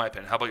that's my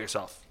opinion. How about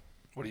yourself?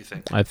 What do you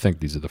think? I think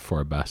these are the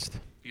 4 best.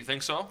 You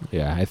think so?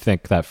 Yeah, I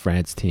think that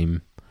France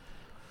team,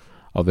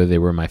 although they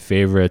were my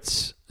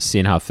favorites,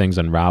 seeing how things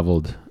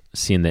unraveled,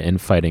 seeing the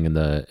infighting in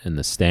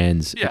the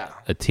stands. Yeah.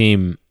 A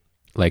team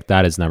like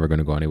that is never going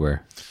to go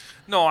anywhere.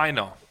 No, I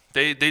know.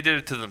 They did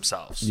it to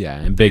themselves. Yeah,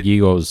 and big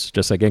egos,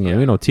 just like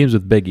England. Yeah. Teams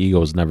with big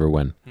egos never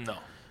win. No.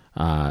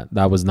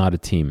 That was not a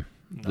team.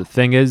 No. The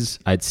thing is,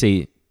 I'd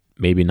say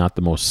maybe not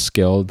the most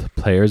skilled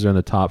players are in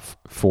the top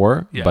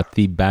 4, but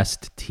the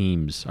best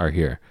teams are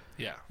here.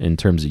 Yeah. In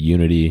terms of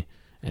unity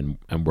and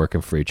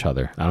working for each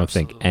other. I don't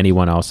think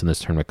anyone else in this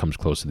tournament comes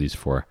close to these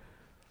 4.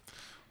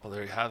 Well,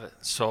 there you have it.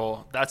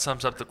 So that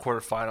sums up the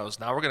quarterfinals.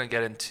 Now we're going to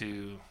get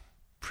into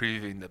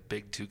previewing the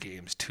big 2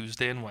 games,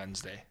 Tuesday and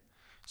Wednesday.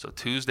 So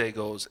Tuesday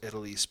goes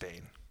Italy,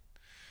 Spain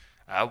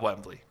at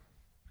Wembley.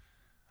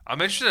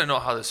 I'm interested to know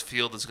how this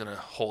field is going to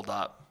hold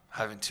up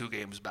having 2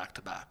 games back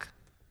to back,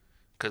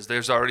 because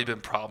there's already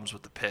been problems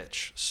with the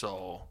pitch.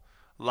 So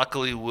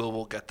luckily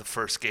we'll get the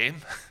first game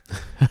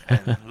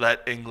and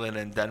let England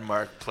and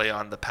Denmark play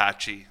on the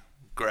patchy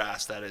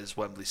grass that is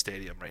Wembley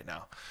Stadium right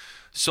now.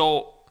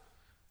 So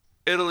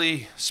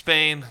Italy,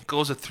 Spain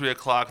goes at 3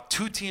 o'clock.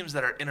 2 teams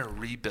that are in a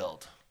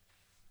rebuild,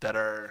 that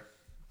are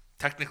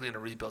technically in a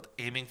rebuild,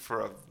 aiming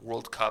for a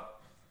World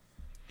Cup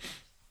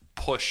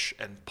push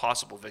and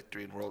possible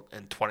victory in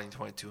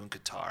 2022 in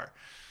Qatar,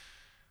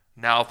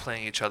 now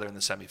playing each other in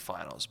the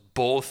semifinals.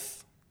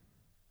 Both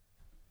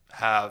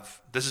have,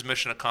 this is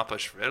mission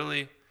accomplished for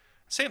Italy.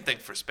 Same thing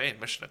for Spain,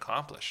 mission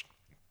accomplished.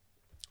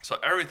 So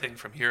everything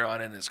from here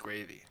on in is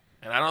gravy.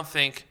 And I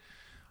think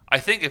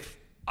if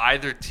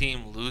either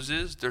team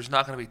loses, there's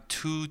not going to be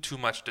too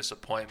much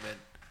disappointment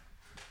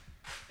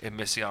in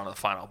missing out on the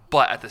final.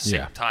 But at the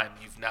same time,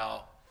 you've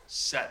now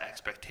set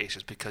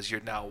expectations because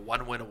you're now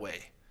 1 win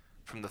away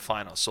from the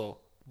final. So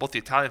both the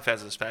Italian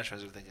fans and the Spanish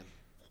fans are thinking,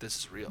 this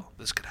is real.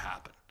 This could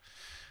happen.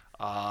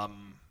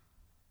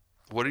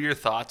 What are your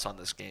thoughts on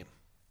this game?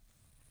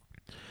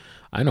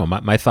 I know.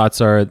 My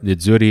thoughts are the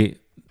Azzurri,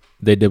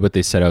 they did what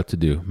they set out to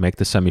do. Make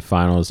the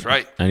semifinals.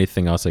 Right.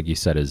 Anything else, like you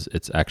said,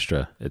 it's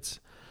extra.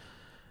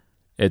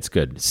 It's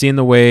good. Seeing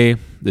the way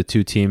the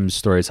 2 teams'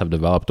 stories have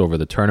developed over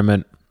the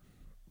tournament,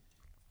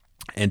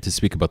 and to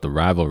speak about the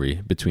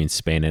rivalry between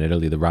Spain and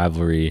Italy, the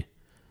rivalry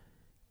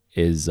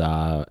is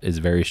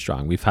very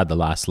strong. We've had the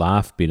last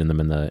laugh, beating them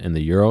in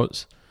the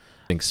Euros.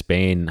 I think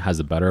Spain has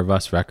the better of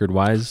us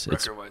record-wise.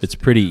 It's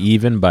pretty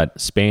even, but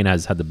Spain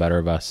has had the better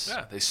of us.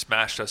 Yeah, they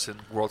smashed us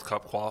in World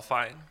Cup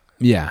qualifying.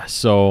 Yeah,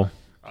 so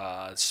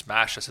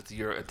smashed us at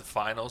the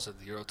finals at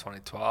the Euro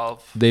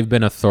 2012. They've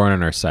been a thorn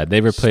on our side.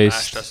 They've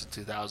replaced smashed us in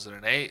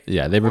 2008.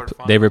 Yeah,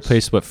 they've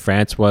replaced what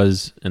France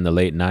was in the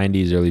late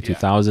 90s, early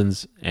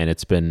 2000s, and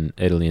it's been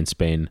Italy and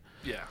Spain.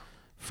 Yeah.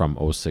 From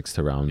 06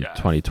 to around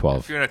 2012.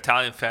 If you're an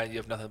Italian fan, you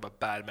have nothing but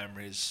bad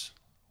memories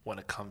when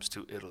it comes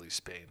to Italy,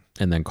 Spain.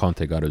 And then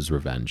Conte got his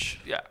revenge.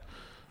 Yeah.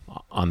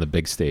 On the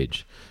big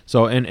stage.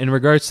 So in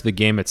regards to the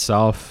game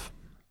itself,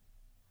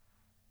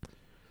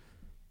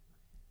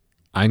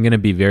 I'm going to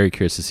be very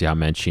curious to see how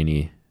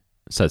Mancini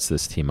sets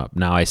this team up.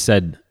 Now, I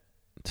said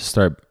to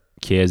start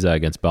Chiesa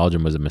against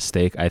Belgium was a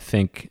mistake. I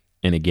think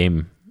in a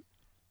game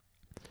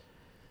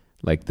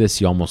like this,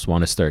 you almost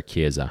want to start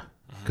Chiesa,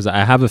 because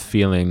I have a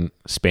feeling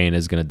Spain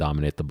is going to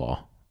dominate the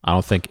ball. I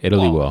don't think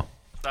Italy will.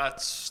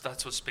 That's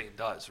what Spain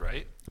does,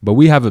 right? But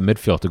we have a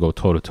midfield to go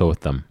toe-to-toe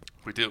with them.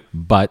 We do.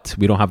 But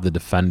we don't have the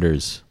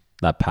defenders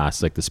that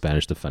pass like the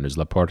Spanish defenders.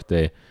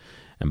 Laporte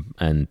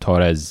and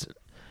Torres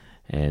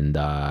and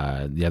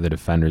the other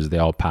defenders, they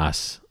all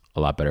pass a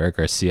lot better. Eric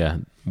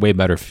Garcia, way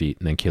better feet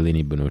than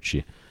Chiellini,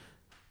 Bonucci.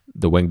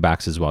 The wing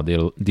backs as well.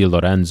 Di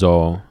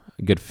Lorenzo,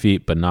 good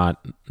feet, but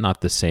not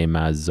the same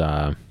as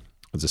a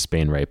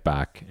Spain right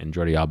back. And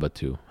Jordi Alba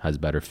too has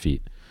better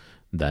feet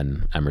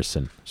than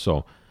Emerson.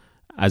 So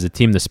as a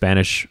team, the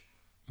Spanish,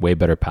 way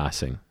better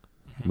passing.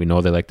 Mm-hmm. We know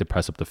they like to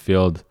press up the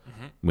field.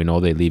 Mm-hmm. We know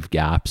they leave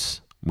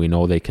gaps. We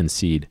know they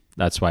concede.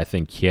 That's why I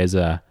think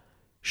Chiesa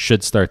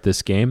should start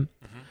this game.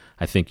 Mm-hmm.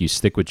 I think you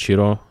stick with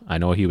Ciro. I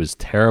know he was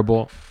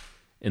terrible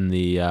in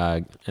the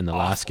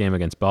last game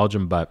against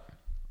Belgium, but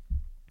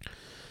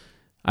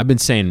I've been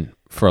saying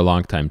for a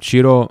long time,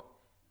 Ciro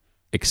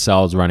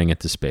excels running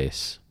into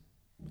space.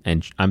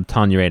 And I'm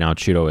telling you right now,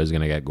 Ciro is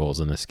going to get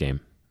goals in this game.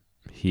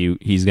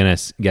 He's going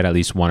to get at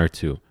least 1 or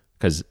 2,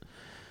 because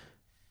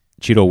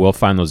Ciro will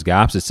find those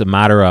gaps. It's a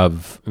matter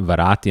of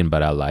Verratti and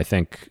Barella. I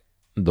think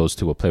those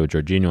two will play with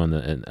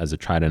Jorginho as a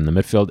trident in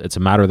the midfield. It's a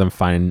matter of them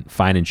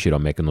finding Ciro,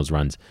 making those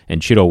runs.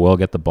 And Ciro will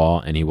get the ball,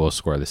 and he will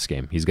score this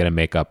game. He's going to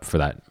make up for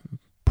that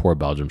poor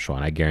Belgium show,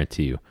 and I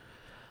guarantee you.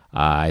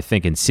 I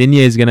think Insigne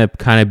is going to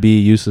kind of be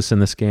useless in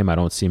this game. I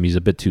don't see him. He's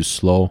a bit too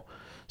slow,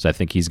 so I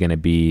think he's going to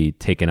be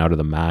taken out of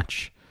the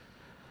match.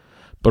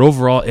 But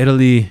overall,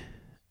 Italy,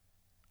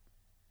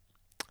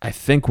 I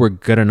think we're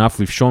good enough.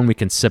 We've shown we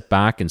can sit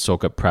back and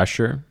soak up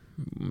pressure.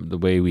 The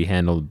way we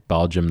handled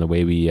Belgium, the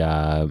way we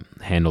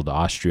handled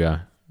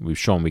Austria, we've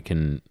shown we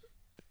can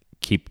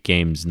keep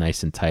games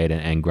nice and tight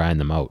and grind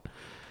them out.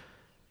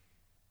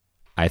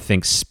 I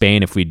think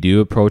Spain, if we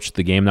do approach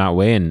the game that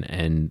way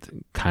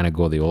and kind of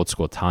go the old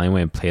school Italian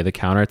way and play the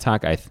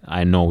counterattack,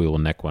 I know we will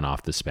nick one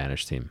off the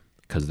Spanish team,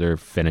 because their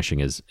finishing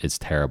is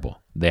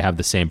terrible. They have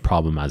the same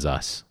problem as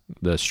us.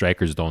 The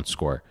strikers don't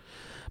score.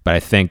 But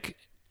I think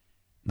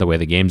the way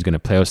the game's going to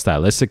play out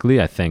stylistically,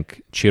 I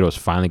think Chiro's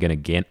finally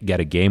going to get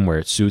a game where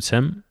it suits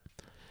him.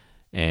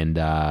 And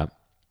I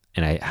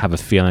have a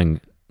feeling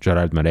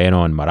Gerard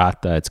Moreno and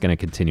Morata, it's going to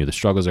continue. The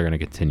struggles are going to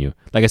continue.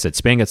 Like I said,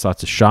 Spain gets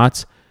lots of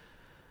shots,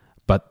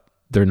 but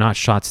they're not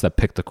shots that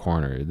pick the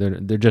corner.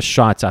 They're just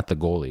shots at the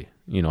goalie.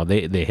 You know,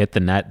 they hit the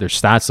net. Their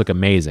stats look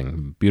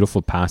amazing.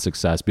 Beautiful pass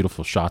success,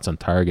 beautiful shots on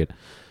target.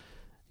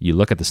 You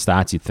look at the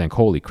stats, you think,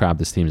 holy crap,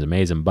 this team's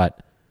amazing.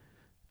 But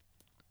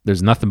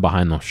there's nothing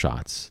behind those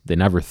shots. They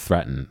never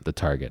threaten the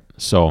target.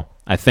 So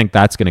I think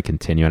that's going to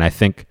continue. And I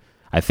think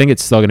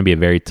it's still going to be a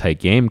very tight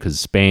game because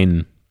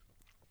Spain,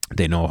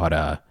 they know how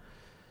to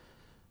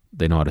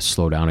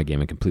slow down a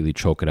game and completely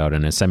choke it out.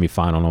 In a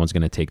semifinal, no one's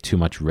going to take too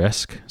much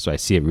risk. So I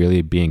see it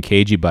really being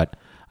cagey, but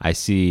I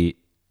see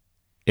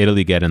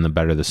Italy getting the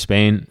better of the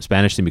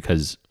Spanish team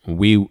because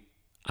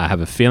I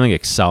have a feeling,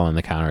 excel in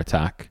the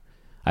counterattack.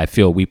 I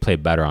feel we play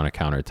better on a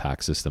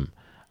counterattack system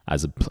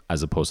as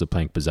opposed to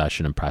playing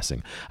possession and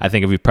pressing. I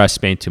think if we press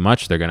Spain too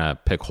much, they're going to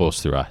pick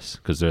holes through us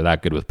because they're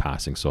that good with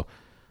passing. So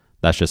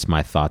that's just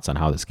my thoughts on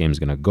how this game is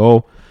going to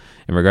go.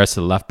 In regards to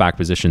the left back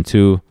position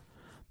too,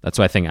 that's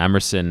why I think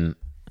Emerson,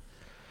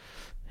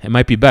 it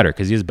might be better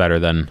because he's better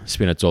than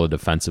Spinazzola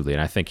defensively,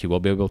 and I think he will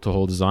be able to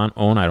hold his own.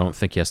 I don't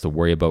think he has to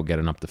worry about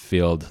getting up the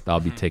field.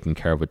 That'll be taken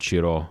care of with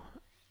Chiro.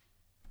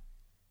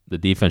 The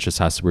defense just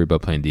has to worry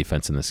about playing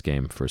defense in this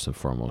game first and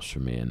foremost for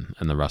me,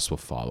 and the rest will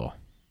follow.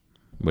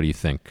 What do you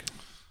think?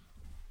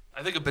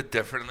 I think a bit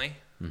differently.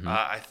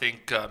 I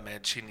think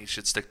Mancini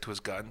should stick to his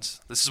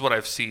guns. This is what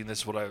I've seen. This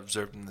is what I've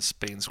observed in the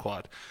Spain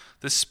squad.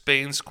 This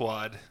Spain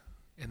squad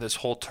in this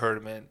whole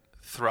tournament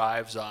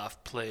thrives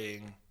off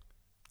playing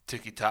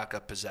tiki-taka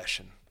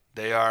possession.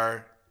 They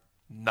are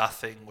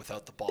nothing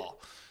without the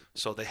ball.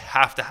 So they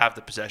have to have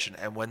the possession.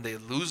 And when they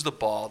lose the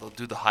ball, they'll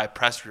do the high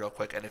press real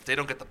quick. And if they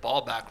don't get the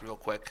ball back real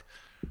quick,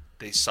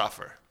 they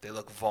suffer. They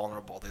look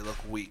vulnerable. They look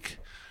weak.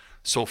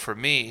 So for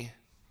me,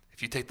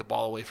 if you take the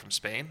ball away from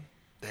Spain,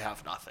 they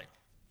have nothing.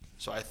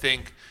 So I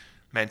think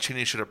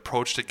Mancini should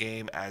approach the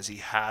game as he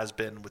has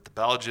been with the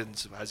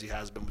Belgians, as he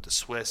has been with the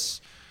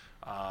Swiss,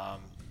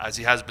 as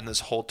he has been this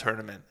whole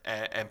tournament,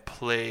 and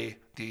play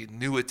the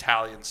new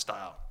Italian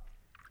style.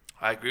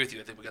 I agree with you.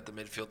 I think we got the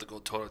midfield to go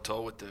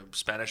toe-to-toe with the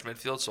Spanish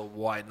midfield, so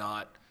why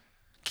not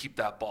keep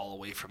that ball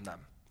away from them?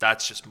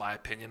 That's just my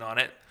opinion on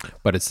it.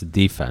 But it's the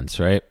defense,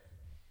 right?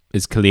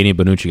 Is Chiellini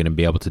Bonucci going to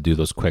be able to do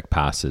those quick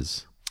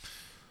passes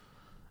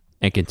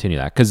and continue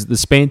that? Because the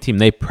Spain team,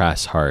 they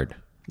press hard.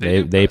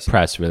 They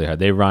press really hard.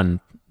 They run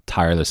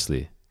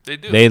tirelessly. They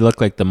do. They look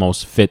like the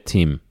most fit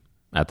team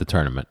at the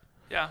tournament.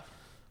 Yeah.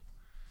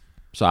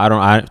 So I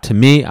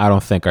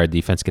don't think our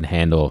defense can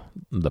handle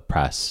the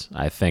press.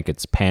 I think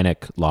it's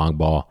panic, long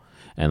ball,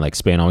 and like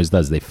Spain always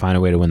does, they find a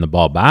way to win the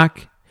ball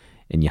back,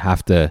 and you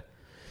have to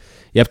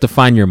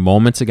find your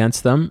moments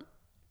against them,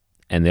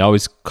 and they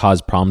always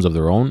cause problems of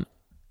their own,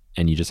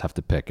 and you just have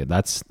to pick it.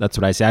 That's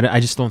what I say. I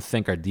just don't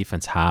think our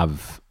defense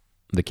have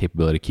the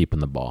capability of keeping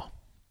the ball.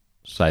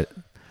 So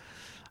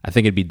I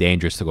think it'd be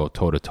dangerous to go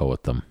toe-to-toe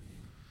with them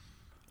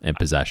in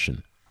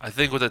possession. I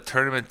think with the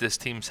tournament this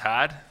team's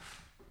had,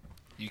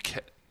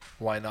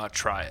 why not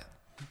try it?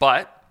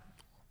 But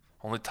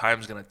only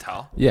time's going to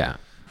tell. Yeah.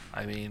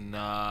 I mean,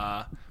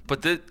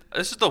 but this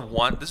is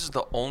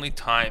the only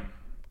time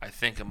I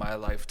think in my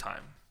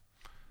lifetime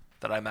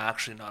that I'm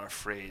actually not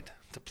afraid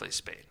to play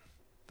Spain,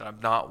 that I'm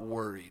not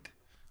worried.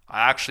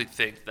 I actually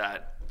think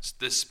that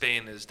this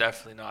Spain is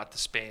definitely not the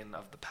Spain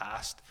of the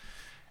past.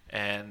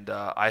 And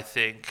I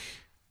think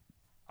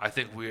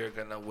we are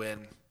going to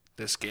win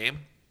this game,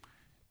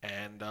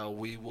 and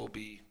we will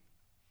be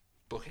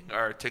booking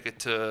our ticket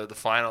to the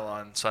final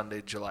on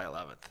Sunday, July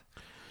 11th.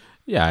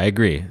 Yeah, I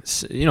agree.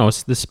 You know,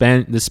 it's the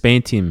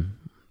Spain team.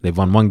 They've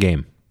won one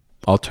game,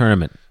 all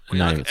tournament.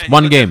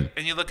 One game.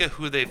 And you look at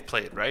who they've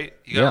played, right?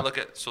 You got to look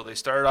at. So they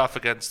started off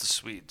against the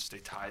Swedes. They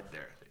tied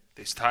there.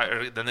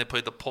 Then they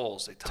played the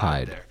Poles. They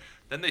tied there.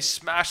 Then they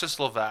smashed the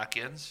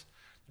Slovakians.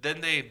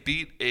 Then they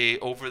beat a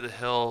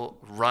over-the-hill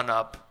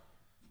run-up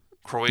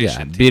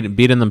Croatian team.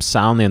 Beating them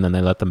soundly, and then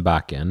they let them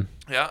back in.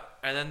 Yeah,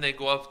 and then they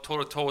go up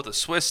toe-to-toe with a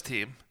Swiss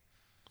team.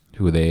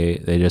 Who they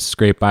just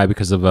scrape by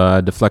because of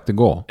a deflected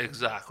goal.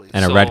 Exactly.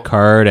 And a red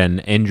card and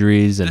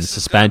injuries and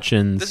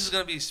suspensions. This is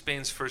going to be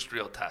Spain's first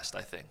real test,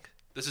 I think.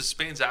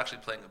 Spain's actually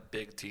playing a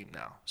big team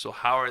now. So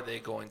how are they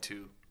going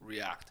to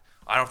react?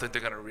 I don't think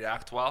they're going to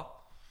react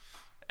well.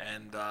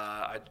 And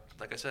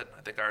like I said,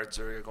 I think our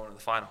Azzurri are going to the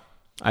final.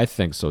 I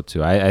think so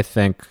too. I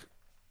think,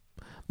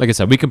 like I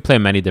said, we can play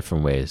many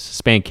different ways.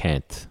 Spain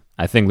can't.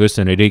 I think Luis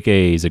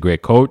Enrique is a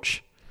great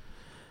coach.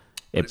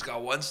 But he's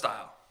got one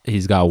style.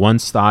 He's got one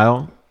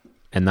style,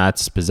 and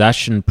that's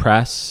possession,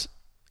 press,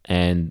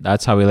 and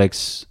that's how he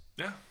likes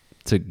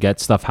to get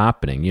stuff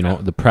happening. You know,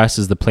 the press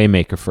is the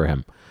playmaker for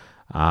him.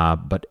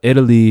 But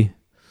Italy,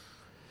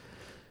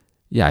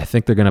 I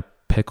think they're going to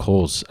pick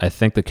holes. I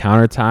think the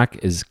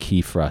counterattack is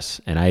key for us,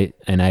 and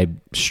I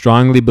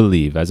strongly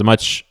believe, as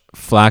much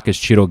flack as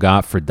Cheeto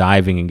got for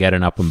diving and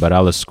getting up when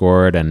Barella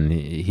scored, and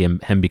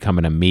him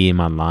becoming a meme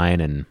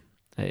online, and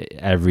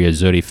every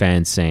Azzurri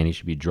fan saying he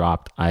should be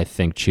dropped, I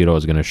think Cheeto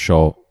is going to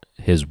show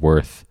his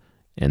worth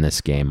in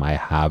this game. I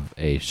have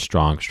a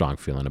strong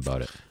feeling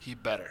about it. He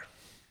better.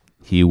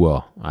 He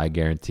will. I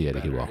guarantee it.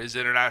 He will. His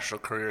international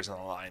career is on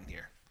the line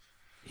here.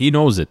 He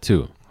knows it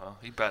too. Well,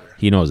 he better.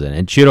 He knows it.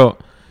 And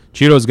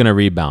Cheeto's going to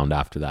rebound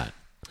after that.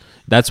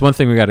 That's one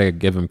thing we got to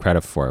give him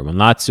credit for. When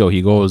Lazio,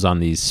 he goes on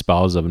these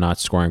spells of not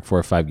scoring 4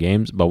 or 5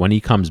 games, but when he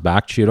comes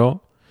back, Cheeto,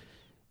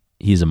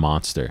 he's a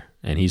monster,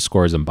 and he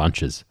scores in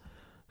bunches.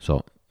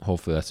 So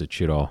hopefully that's a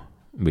Cheeto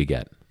we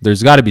get.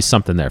 There's got to be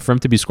something there. For him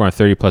to be scoring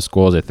 30-plus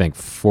goals, I think,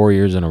 4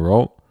 years in a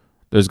row,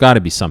 there's got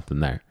to be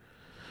something there.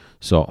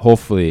 So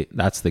hopefully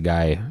that's the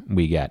guy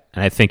we get.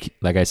 And I think,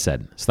 like I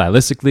said,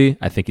 stylistically,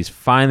 I think he's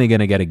finally going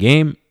to get a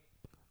game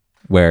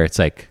where it's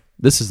like,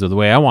 this is the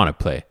way I want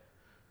to play.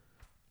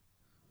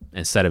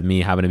 Instead of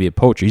me having to be a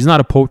poacher. He's not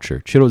a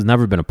poacher. Cheeto's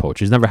never been a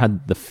poacher. He's never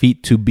had the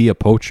feet to be a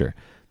poacher.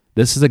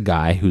 This is a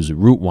guy who's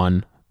route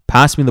one.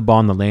 Pass me the ball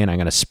in the lane. I'm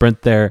going to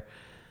sprint there,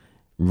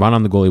 run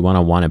on the goalie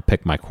one-on-one, and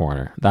pick my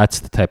corner.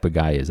 That's the type of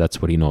guy he is.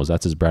 That's what he knows.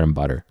 That's his bread and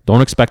butter.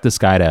 Don't expect this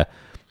guy to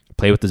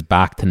play with his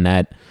back to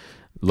net,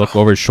 look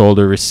over his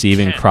shoulder,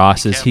 receiving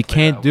crosses. He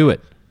can't do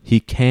it. He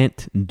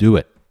can't do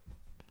it.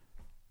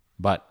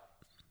 But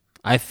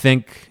I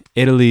think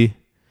Italy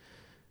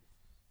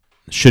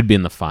should be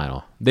in the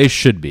final. They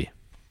should be.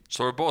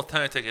 So we're both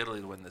trying to take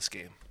Italy to win this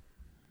game.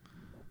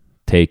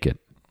 Take it.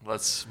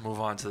 Let's move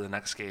on to the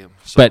next game.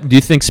 So, but do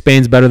you think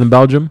Spain's better than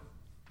Belgium?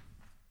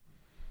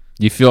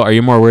 Are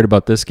you more worried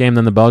about this game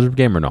than the Belgium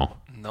game or no?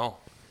 No.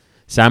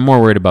 See, I'm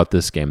more worried about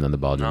this game than the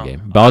Belgium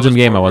game. Belgium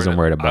game I wasn't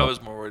worried about. I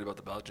was more worried about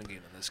the Belgium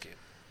game than this game.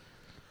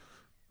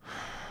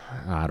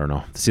 I don't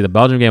know. See, the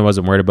Belgium game I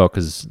wasn't worried about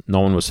because no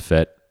one was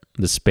fit.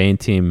 The Spain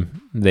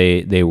team,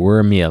 they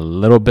worry me a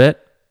little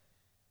bit.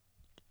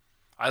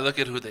 I look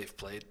at who they've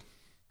played.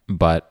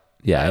 But,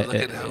 yeah, I look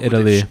at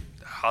Italy.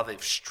 how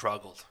they've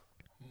struggled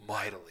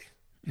mightily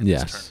in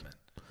this tournament.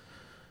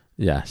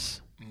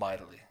 Yes.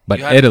 Mightily. But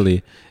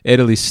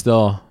Italy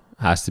still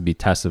has to be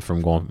tested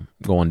from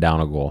going down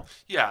a goal.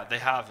 Yeah, they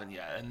haven't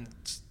yet. And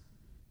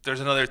there's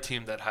another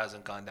team that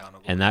hasn't gone down a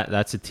goal. And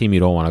that's a team you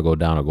don't want to go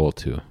down a goal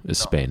to, is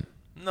Spain.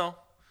 No.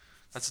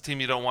 That's a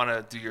team you don't want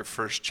to do your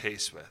first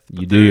chase with. But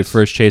you do your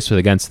first chase with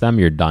against them,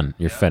 you're done.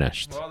 You're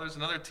finished. Well, there's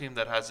another team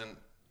that hasn't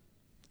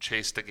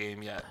chased a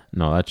game yet.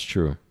 No, that's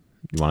true.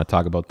 You want to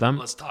talk about them?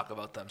 Let's talk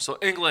about them. So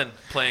England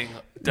playing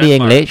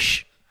Denmark.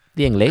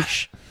 The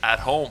English. At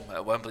home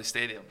at Wembley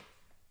Stadium.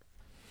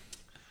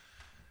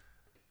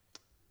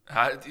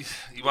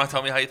 You want to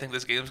tell me how you think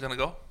this game's going to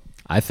go?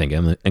 I think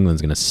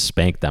England's going to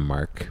spank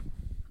Denmark.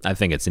 I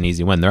think it's an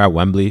easy win. They're at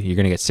Wembley. You're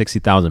going to get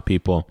 60,000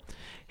 people.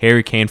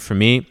 Harry Kane, for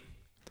me,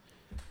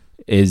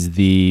 is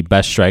the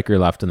best striker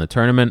left in the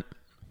tournament.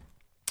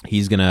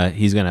 He's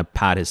gonna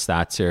pad his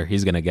stats here.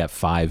 He's gonna get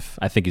 5.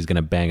 I think he's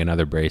gonna bang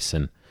another brace,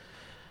 and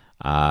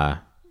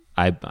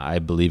I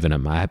believe in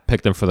him. I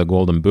picked him for the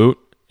Golden Boot,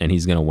 and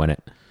he's gonna win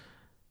it.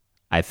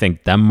 I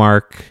think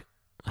Denmark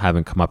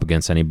haven't come up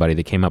against anybody.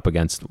 They came up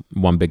against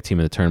one big team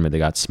in the tournament. They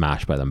got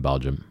smashed by them,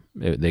 Belgium.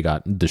 They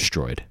got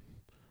destroyed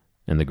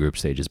in the group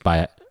stages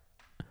by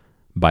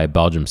a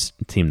Belgium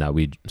team that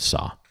we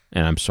saw.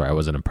 And I'm sorry, I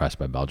wasn't impressed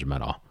by Belgium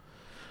at all.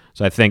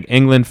 So I think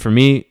England, for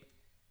me,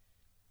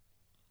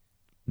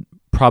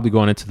 probably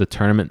going into the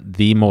tournament,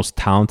 the most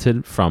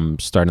talented from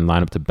starting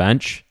lineup to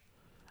bench,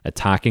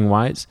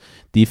 attacking-wise.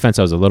 Defense,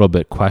 I was a little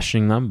bit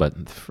questioning them, but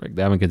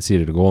they haven't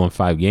conceded a goal in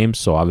 5 games,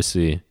 so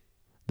obviously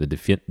the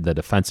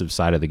defensive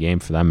side of the game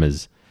for them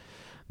is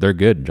they're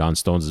good. John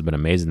Stones has been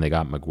amazing. They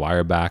got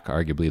Maguire back,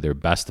 arguably their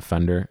best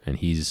defender, and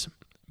he's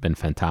been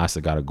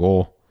fantastic. Got a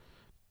goal.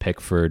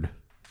 Pickford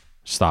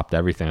stopped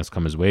everything that's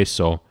come his way,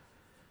 so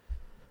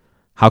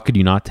how could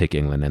you not take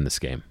England in this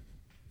game?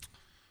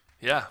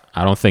 Yeah.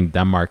 I don't think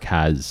Denmark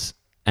has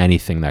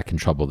anything that can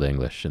trouble the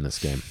English in this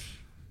game.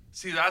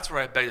 See, that's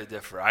where I beg to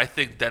differ. I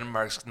think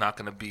Denmark's not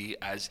going to be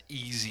as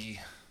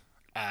easy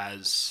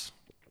as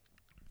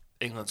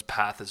England's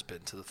path has been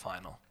to the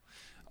final.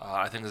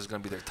 I think this is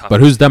going to be their toughest.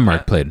 But who's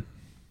Denmark played?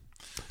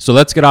 So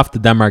let's get off the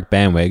Denmark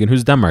bandwagon.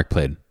 Who's Denmark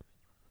played?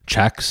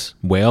 Czechs,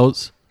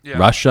 Wales,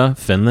 Russia,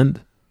 Finland,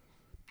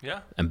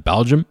 and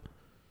Belgium.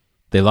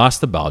 They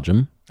lost to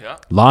Belgium.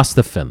 Lost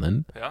to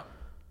Finland.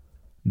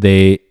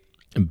 They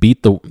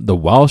beat the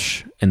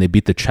Welsh and they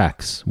beat the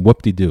Czechs.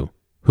 Whoop-de-doo.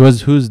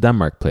 Who's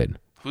Denmark played?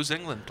 Who's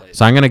England played?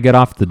 So I'm going to get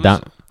off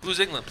the... Who's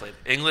England played?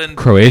 England,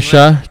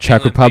 Croatia,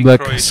 Czech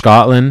Republic,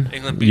 Scotland,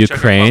 Ukraine.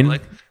 Czech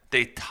Republic.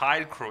 They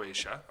tied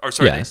Croatia.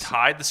 They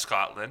tied the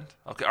Scotland.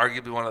 Okay,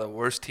 arguably one of the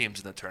worst teams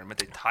in the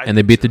tournament.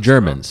 They beat the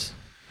Germans.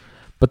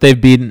 But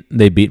they've beaten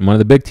one of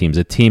the big teams.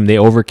 They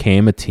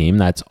overcame a team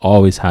that's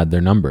always had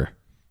their number.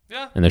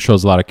 Yeah. And that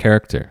shows a lot of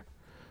character.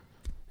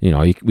 You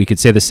know, we could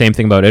say the same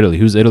thing about Italy.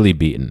 Who's Italy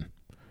beaten?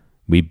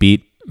 We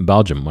beat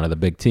Belgium, one of the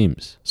big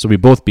teams. So we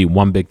both beat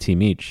one big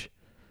team each.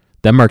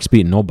 Denmark's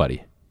beaten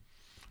nobody.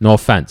 No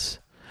offense.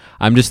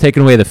 I'm just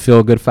taking away the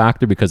feel-good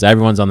factor because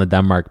everyone's on the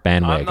Denmark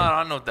bandwagon. I'm not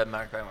on no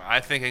Denmark bandwagon. I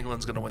think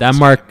England's going to win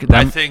Denmark, this game.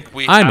 I think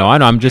we. I know.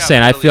 I'm just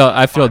saying. I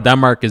feel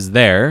Denmark is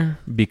there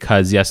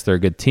because yes, they're a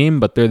good team,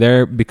 but they're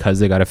there because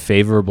they got a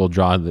favorable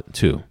draw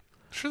too.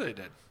 Sure, they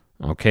did.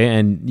 Okay,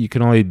 and you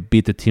can only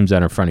beat the teams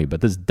that are in front of you.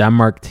 But this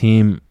Denmark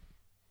team,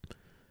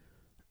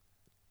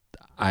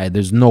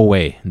 there's no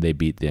way they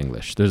beat the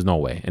English. There's no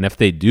way. And if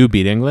they do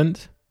beat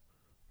England,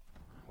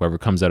 whoever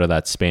comes out of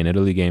that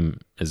Spain-Italy game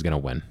is going to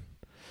win.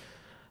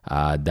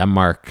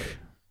 Denmark,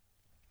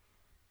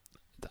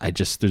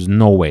 there's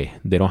no way.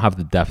 They don't have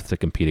the depth to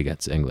compete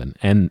against England.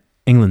 And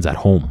England's at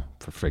home,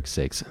 for frig's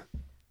sakes,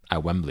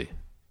 at Wembley.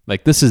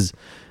 Like, this is,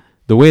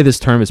 the way this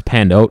term is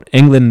panned out,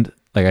 England,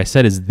 like I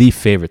said, is the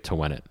favorite to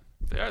win it.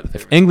 They are the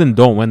favorite. If England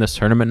don't win this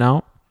tournament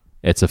now,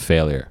 it's a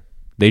failure.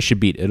 They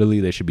should beat Italy,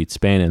 they should beat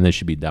Spain, and they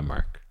should beat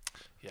Denmark.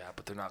 Yeah,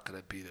 but they're not going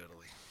to beat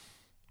Italy.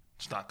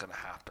 It's not going to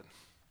happen.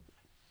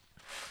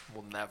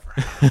 Will never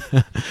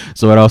happen.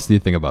 So what else do you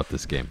think about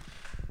this game?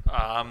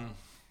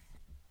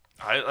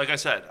 Like I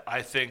said,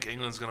 I think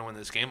England's going to win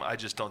this game. I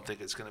just don't think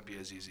it's going to be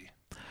as easy.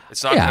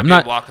 It's not going to be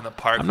a walk in the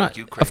park like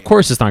Ukraine. Of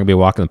course, it's not going to be a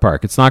walk in the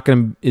park. It's not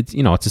going to. It's a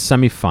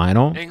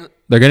semifinal.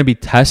 They're going to be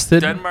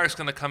tested. Denmark's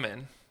going to come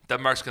in.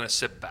 Denmark's going to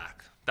sit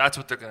back. That's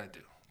what they're going to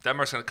do.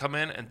 Denmark's going to come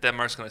in, and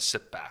Denmark's going to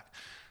sit back.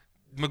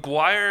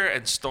 Maguire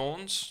and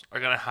Stones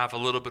are going to have a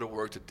little bit of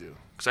work to do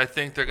because I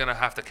think they're going to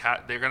have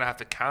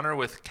to counter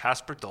with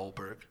Kasper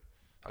Dolberg,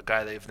 a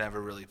guy they've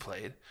never really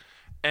played,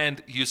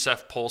 and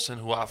Yusuf Poulsen,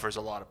 who offers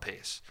a lot of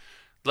pace.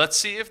 Let's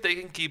see if they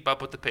can keep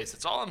up with the pace.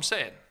 That's all I'm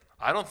saying.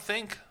 I don't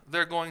think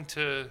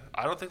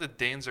the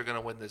Danes are going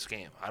to win this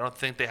game. I don't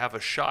think they have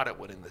a shot at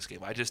winning this game.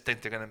 I just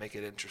think they're going to make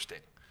it interesting.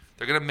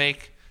 They're going to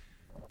make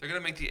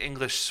the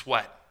English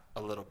sweat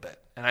a little bit.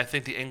 And I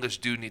think the English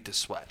do need to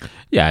sweat.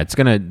 Yeah,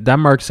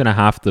 Denmark's going to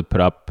have to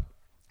put up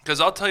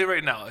because I'll tell you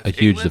right now, a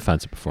huge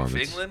defensive performance.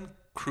 If England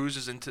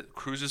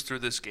cruises through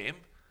this game,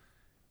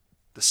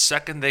 the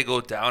second they go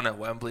down at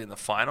Wembley in the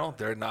final,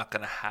 they're not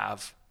going to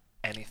have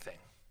anything.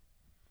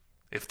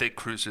 If they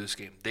cruise through this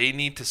game, they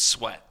need to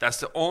sweat. That's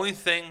the only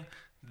thing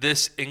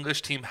this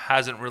English team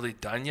hasn't really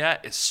done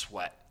yet is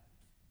sweat.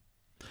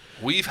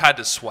 We've had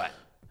to sweat.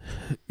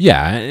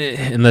 Yeah,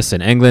 and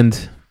listen,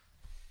 England,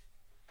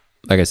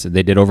 like I said,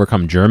 they did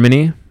overcome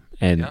Germany,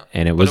 and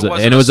it was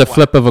a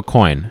flip of a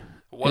coin.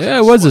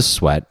 It was a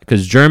sweat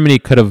because Germany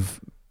could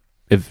have,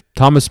 if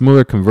Thomas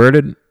Muller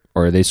converted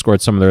or they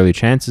scored some of the early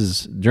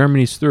chances,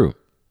 Germany's through.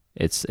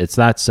 It's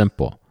that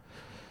simple.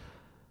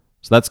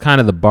 So that's kind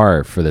of the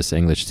bar for this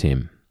English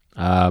team.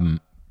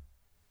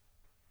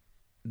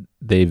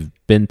 They've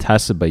been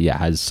tested, but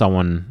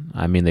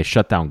they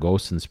shut down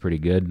Gosens pretty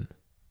good.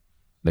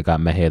 They got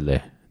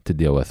Mehele to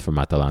deal with from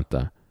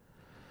Atalanta.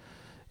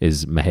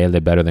 Is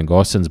Mehele better than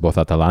Gosens? Both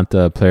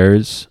Atalanta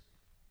players.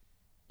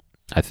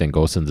 I think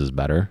Gosens is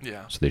better.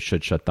 Yeah. So they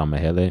should shut down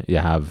Mehele. You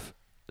have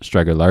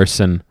Stryger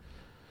Larsen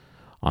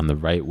on the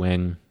right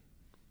wing.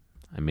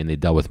 They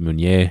dealt with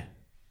Meunier.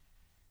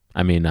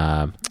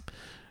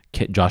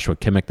 Joshua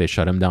Kimmich, they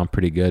shut him down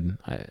pretty good.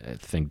 I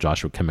think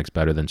Joshua Kimmich's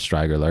better than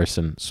Stryger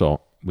Larsen.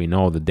 So we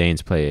know the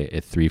Danes play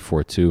a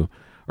 3-4-2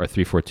 or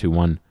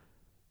 3-4-2-1.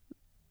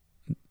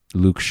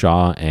 Luke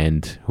Shaw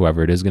and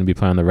whoever it is going to be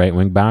playing on the right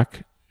wing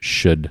back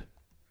should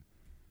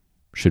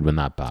win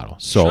that battle.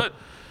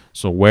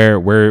 So where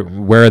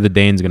are the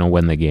Danes going to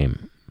win the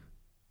game?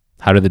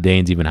 How do the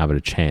Danes even have a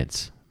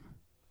chance?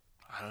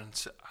 I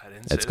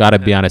didn't it's got to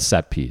be on a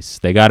set piece.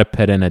 They got to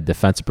put in a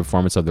defensive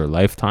performance of their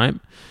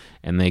lifetime,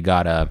 and they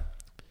got to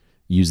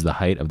use the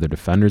height of their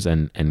defenders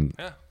and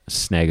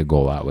snag a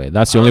goal that way.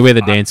 That's the only way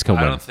the Danes can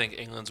win. I don't think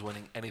England's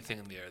winning anything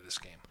in the air this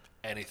game.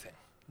 Anything.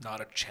 Not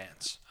a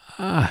chance.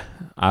 I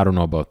don't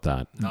know about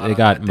that. They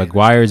got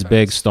Maguire's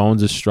big,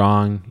 Stones is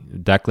strong,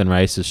 Declan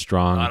Rice is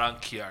strong. Not on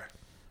Kiar.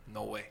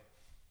 No way.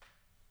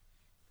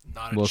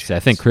 Not a We'll chance. see. I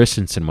think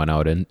Christensen went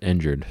out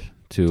injured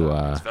too.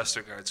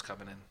 Vestergaard's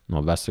coming in.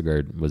 No,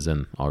 Vestergaard was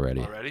in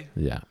already. Already?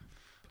 Yeah.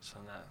 So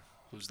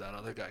who's that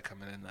other guy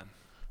coming in then?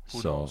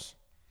 Who knows?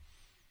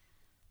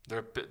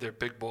 They're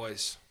big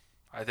boys.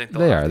 I think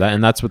they are that,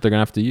 and that's what they're gonna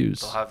have to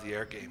use. They'll have the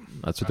air game.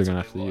 That's what they're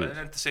gonna have to use. And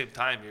at the same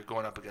time, you're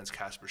going up against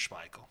Kasper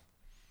Schmeichel.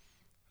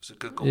 He's a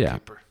good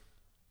goalkeeper.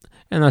 Yeah.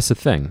 And that's the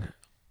thing.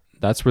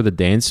 That's where the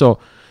Danes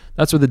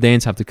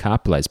have to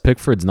capitalize.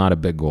 Pickford's not a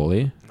big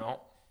goalie. No.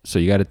 So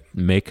you got to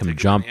make him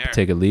jump,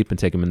 take a leap, and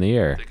take him in the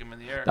air. Take him in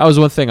the air. That was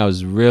one thing I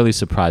was really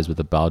surprised with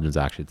the Belgians,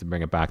 actually, to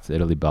bring it back to the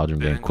Italy-Belgium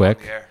game quick.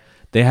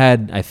 They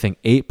had, I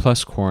think,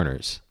 8+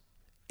 corners.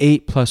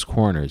 8+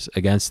 corners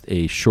against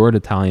a short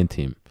Italian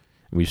team.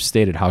 We've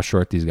stated how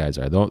short these guys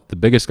are. The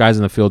biggest guys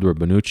in the field were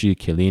Bonucci,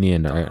 Chiellini,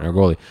 and our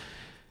goalie.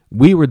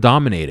 We were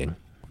dominating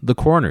the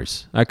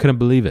corners. I couldn't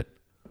believe it.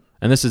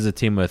 And this is a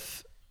team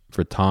with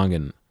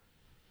Vertonghen,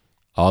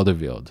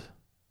 Alderweireld,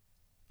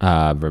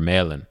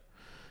 Vermaelen.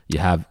 You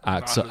have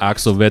Axel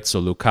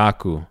Witsel,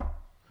 Lukaku,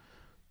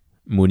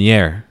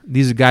 Meunier.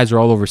 These guys are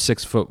all over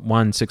 6'1",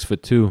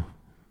 6'2".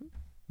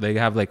 They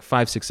have like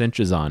 5-6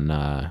 inches on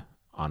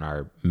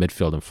our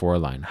midfield and forward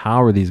line.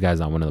 How are these guys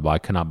not winning the ball? I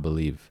cannot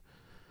believe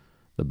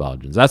the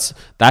Belgians. That's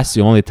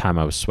the only time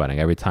I was sweating.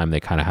 Every time they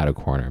kind of had a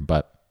corner,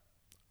 but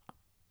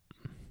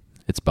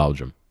it's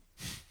Belgium.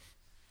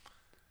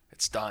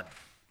 It's done.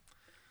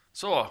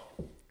 So,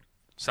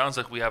 sounds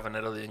like we have an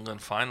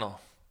Italy-England final.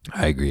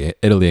 I agree.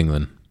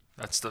 Italy-England.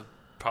 That's the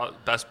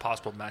best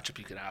possible matchup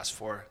you could ask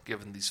for,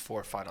 given these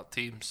 4 final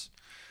teams.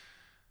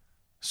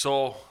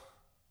 So,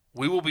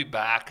 we will be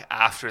back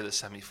after the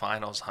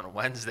semifinals on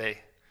Wednesday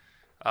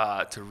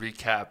to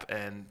recap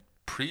and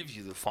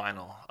preview the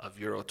final of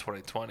Euro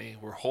 2020.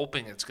 We're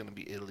hoping it's going to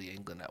be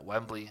Italy-England at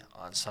Wembley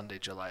on Sunday,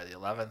 July the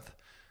 11th.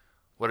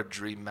 What a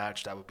dream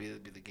match that would be. It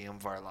would be the game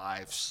of our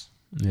lives.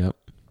 Yep.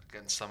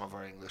 Against some of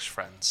our English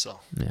friends. So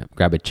yeah,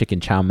 grab a chicken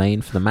chow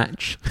mein for the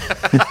match.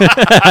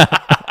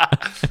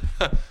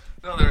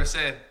 No, they were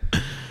saying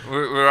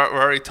we're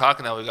already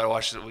talking now. We gotta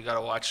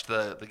watch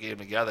the game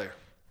together.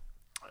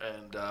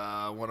 And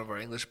one of our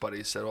English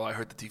buddies said, "Oh, I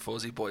heard the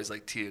Tifosi boys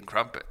like tea and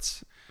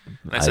crumpets."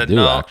 And I said, do,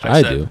 "No, actually.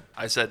 I do."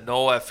 I said,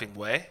 "No effing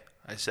way."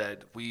 I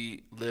said,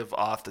 "We live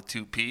off the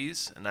 2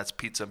 P's, and that's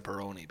pizza and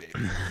pepperoni,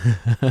 baby."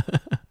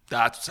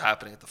 That's what's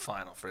happening at the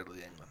final for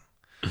Italy, England.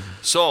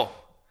 So.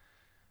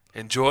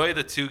 Enjoy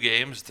the 2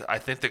 games. I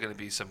think they're going to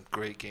be some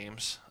great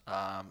games.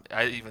 I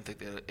even think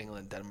the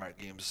England-Denmark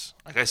games,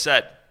 like I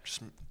said,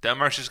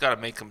 Denmark's just got to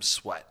make them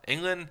sweat.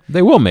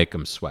 They will make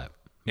them sweat.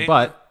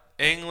 But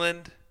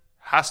England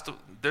has to.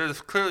 They're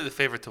clearly the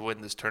favorite to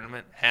win this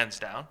tournament, hands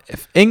down.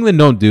 If England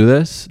don't do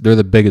this, they're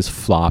the biggest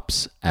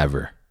flops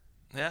ever.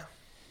 Yeah.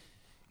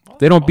 Well,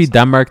 they don't beat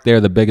Denmark, they're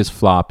the biggest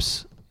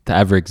flops to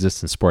ever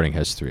exist in sporting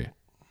history.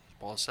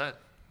 Well said.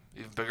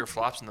 Even bigger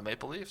flops than the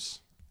Maple Leafs.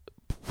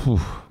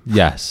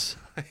 Yes.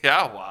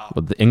 Yeah, wow.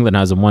 But England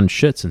hasn't won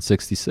shit since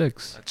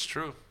 66. That's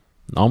true.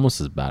 Almost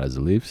as bad as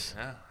the Leafs.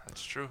 Yeah,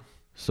 that's true.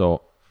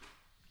 So,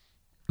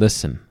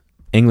 listen,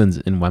 England's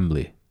in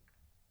Wembley.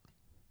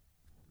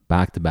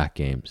 Back-to-back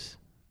games.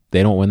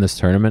 They don't win this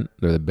tournament,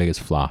 they're the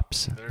biggest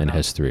flops in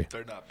history.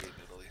 They're not beating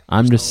Italy.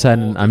 I'm just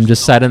setting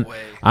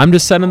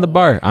the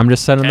bar. I'm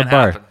just setting the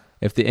bar. Happen.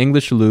 If the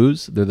English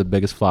lose, they're the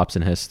biggest flops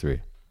in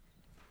history.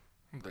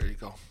 There you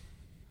go.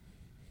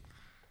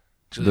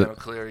 Giuliano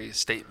Cleary's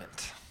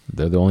statement.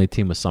 They're the only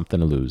team with something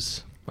to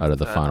lose out of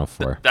the Final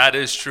Four. That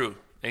is true.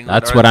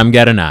 That's what I'm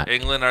getting at.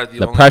 England are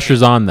the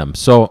pressure's on them.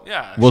 So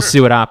we'll see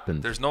what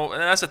happens. There's no,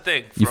 and that's the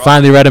thing. You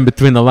finally read in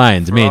between the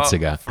lines,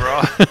 Meitziga.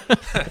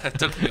 It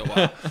took me a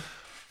while.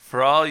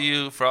 For all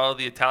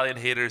the Italian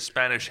haters,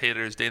 Spanish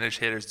haters, Danish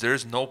haters,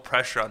 there's no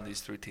pressure on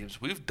these 3 teams.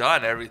 We've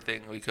done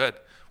everything we could.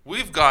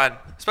 We've gone,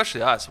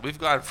 especially us, we've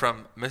gone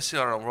from missing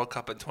out on World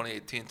Cup in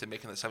 2018 to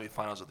making the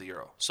semifinals of the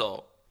Euro.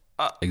 So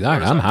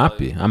exactly, I'm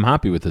happy. I'm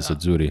happy with this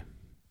Azzurri.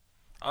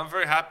 I'm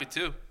very happy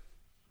too.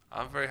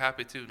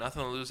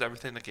 Nothing to lose,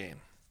 everything to gain.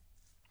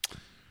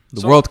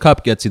 The World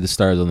Cup gets you the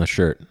stars on the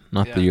shirt,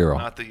 not the Euro.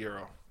 Not the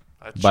Euro.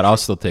 But I'll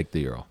still take the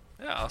Euro.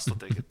 Yeah, I'll still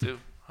take it too,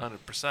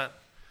 100%.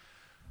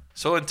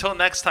 So until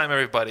next time,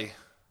 everybody.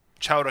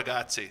 Ciao,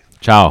 ragazzi.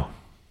 Ciao.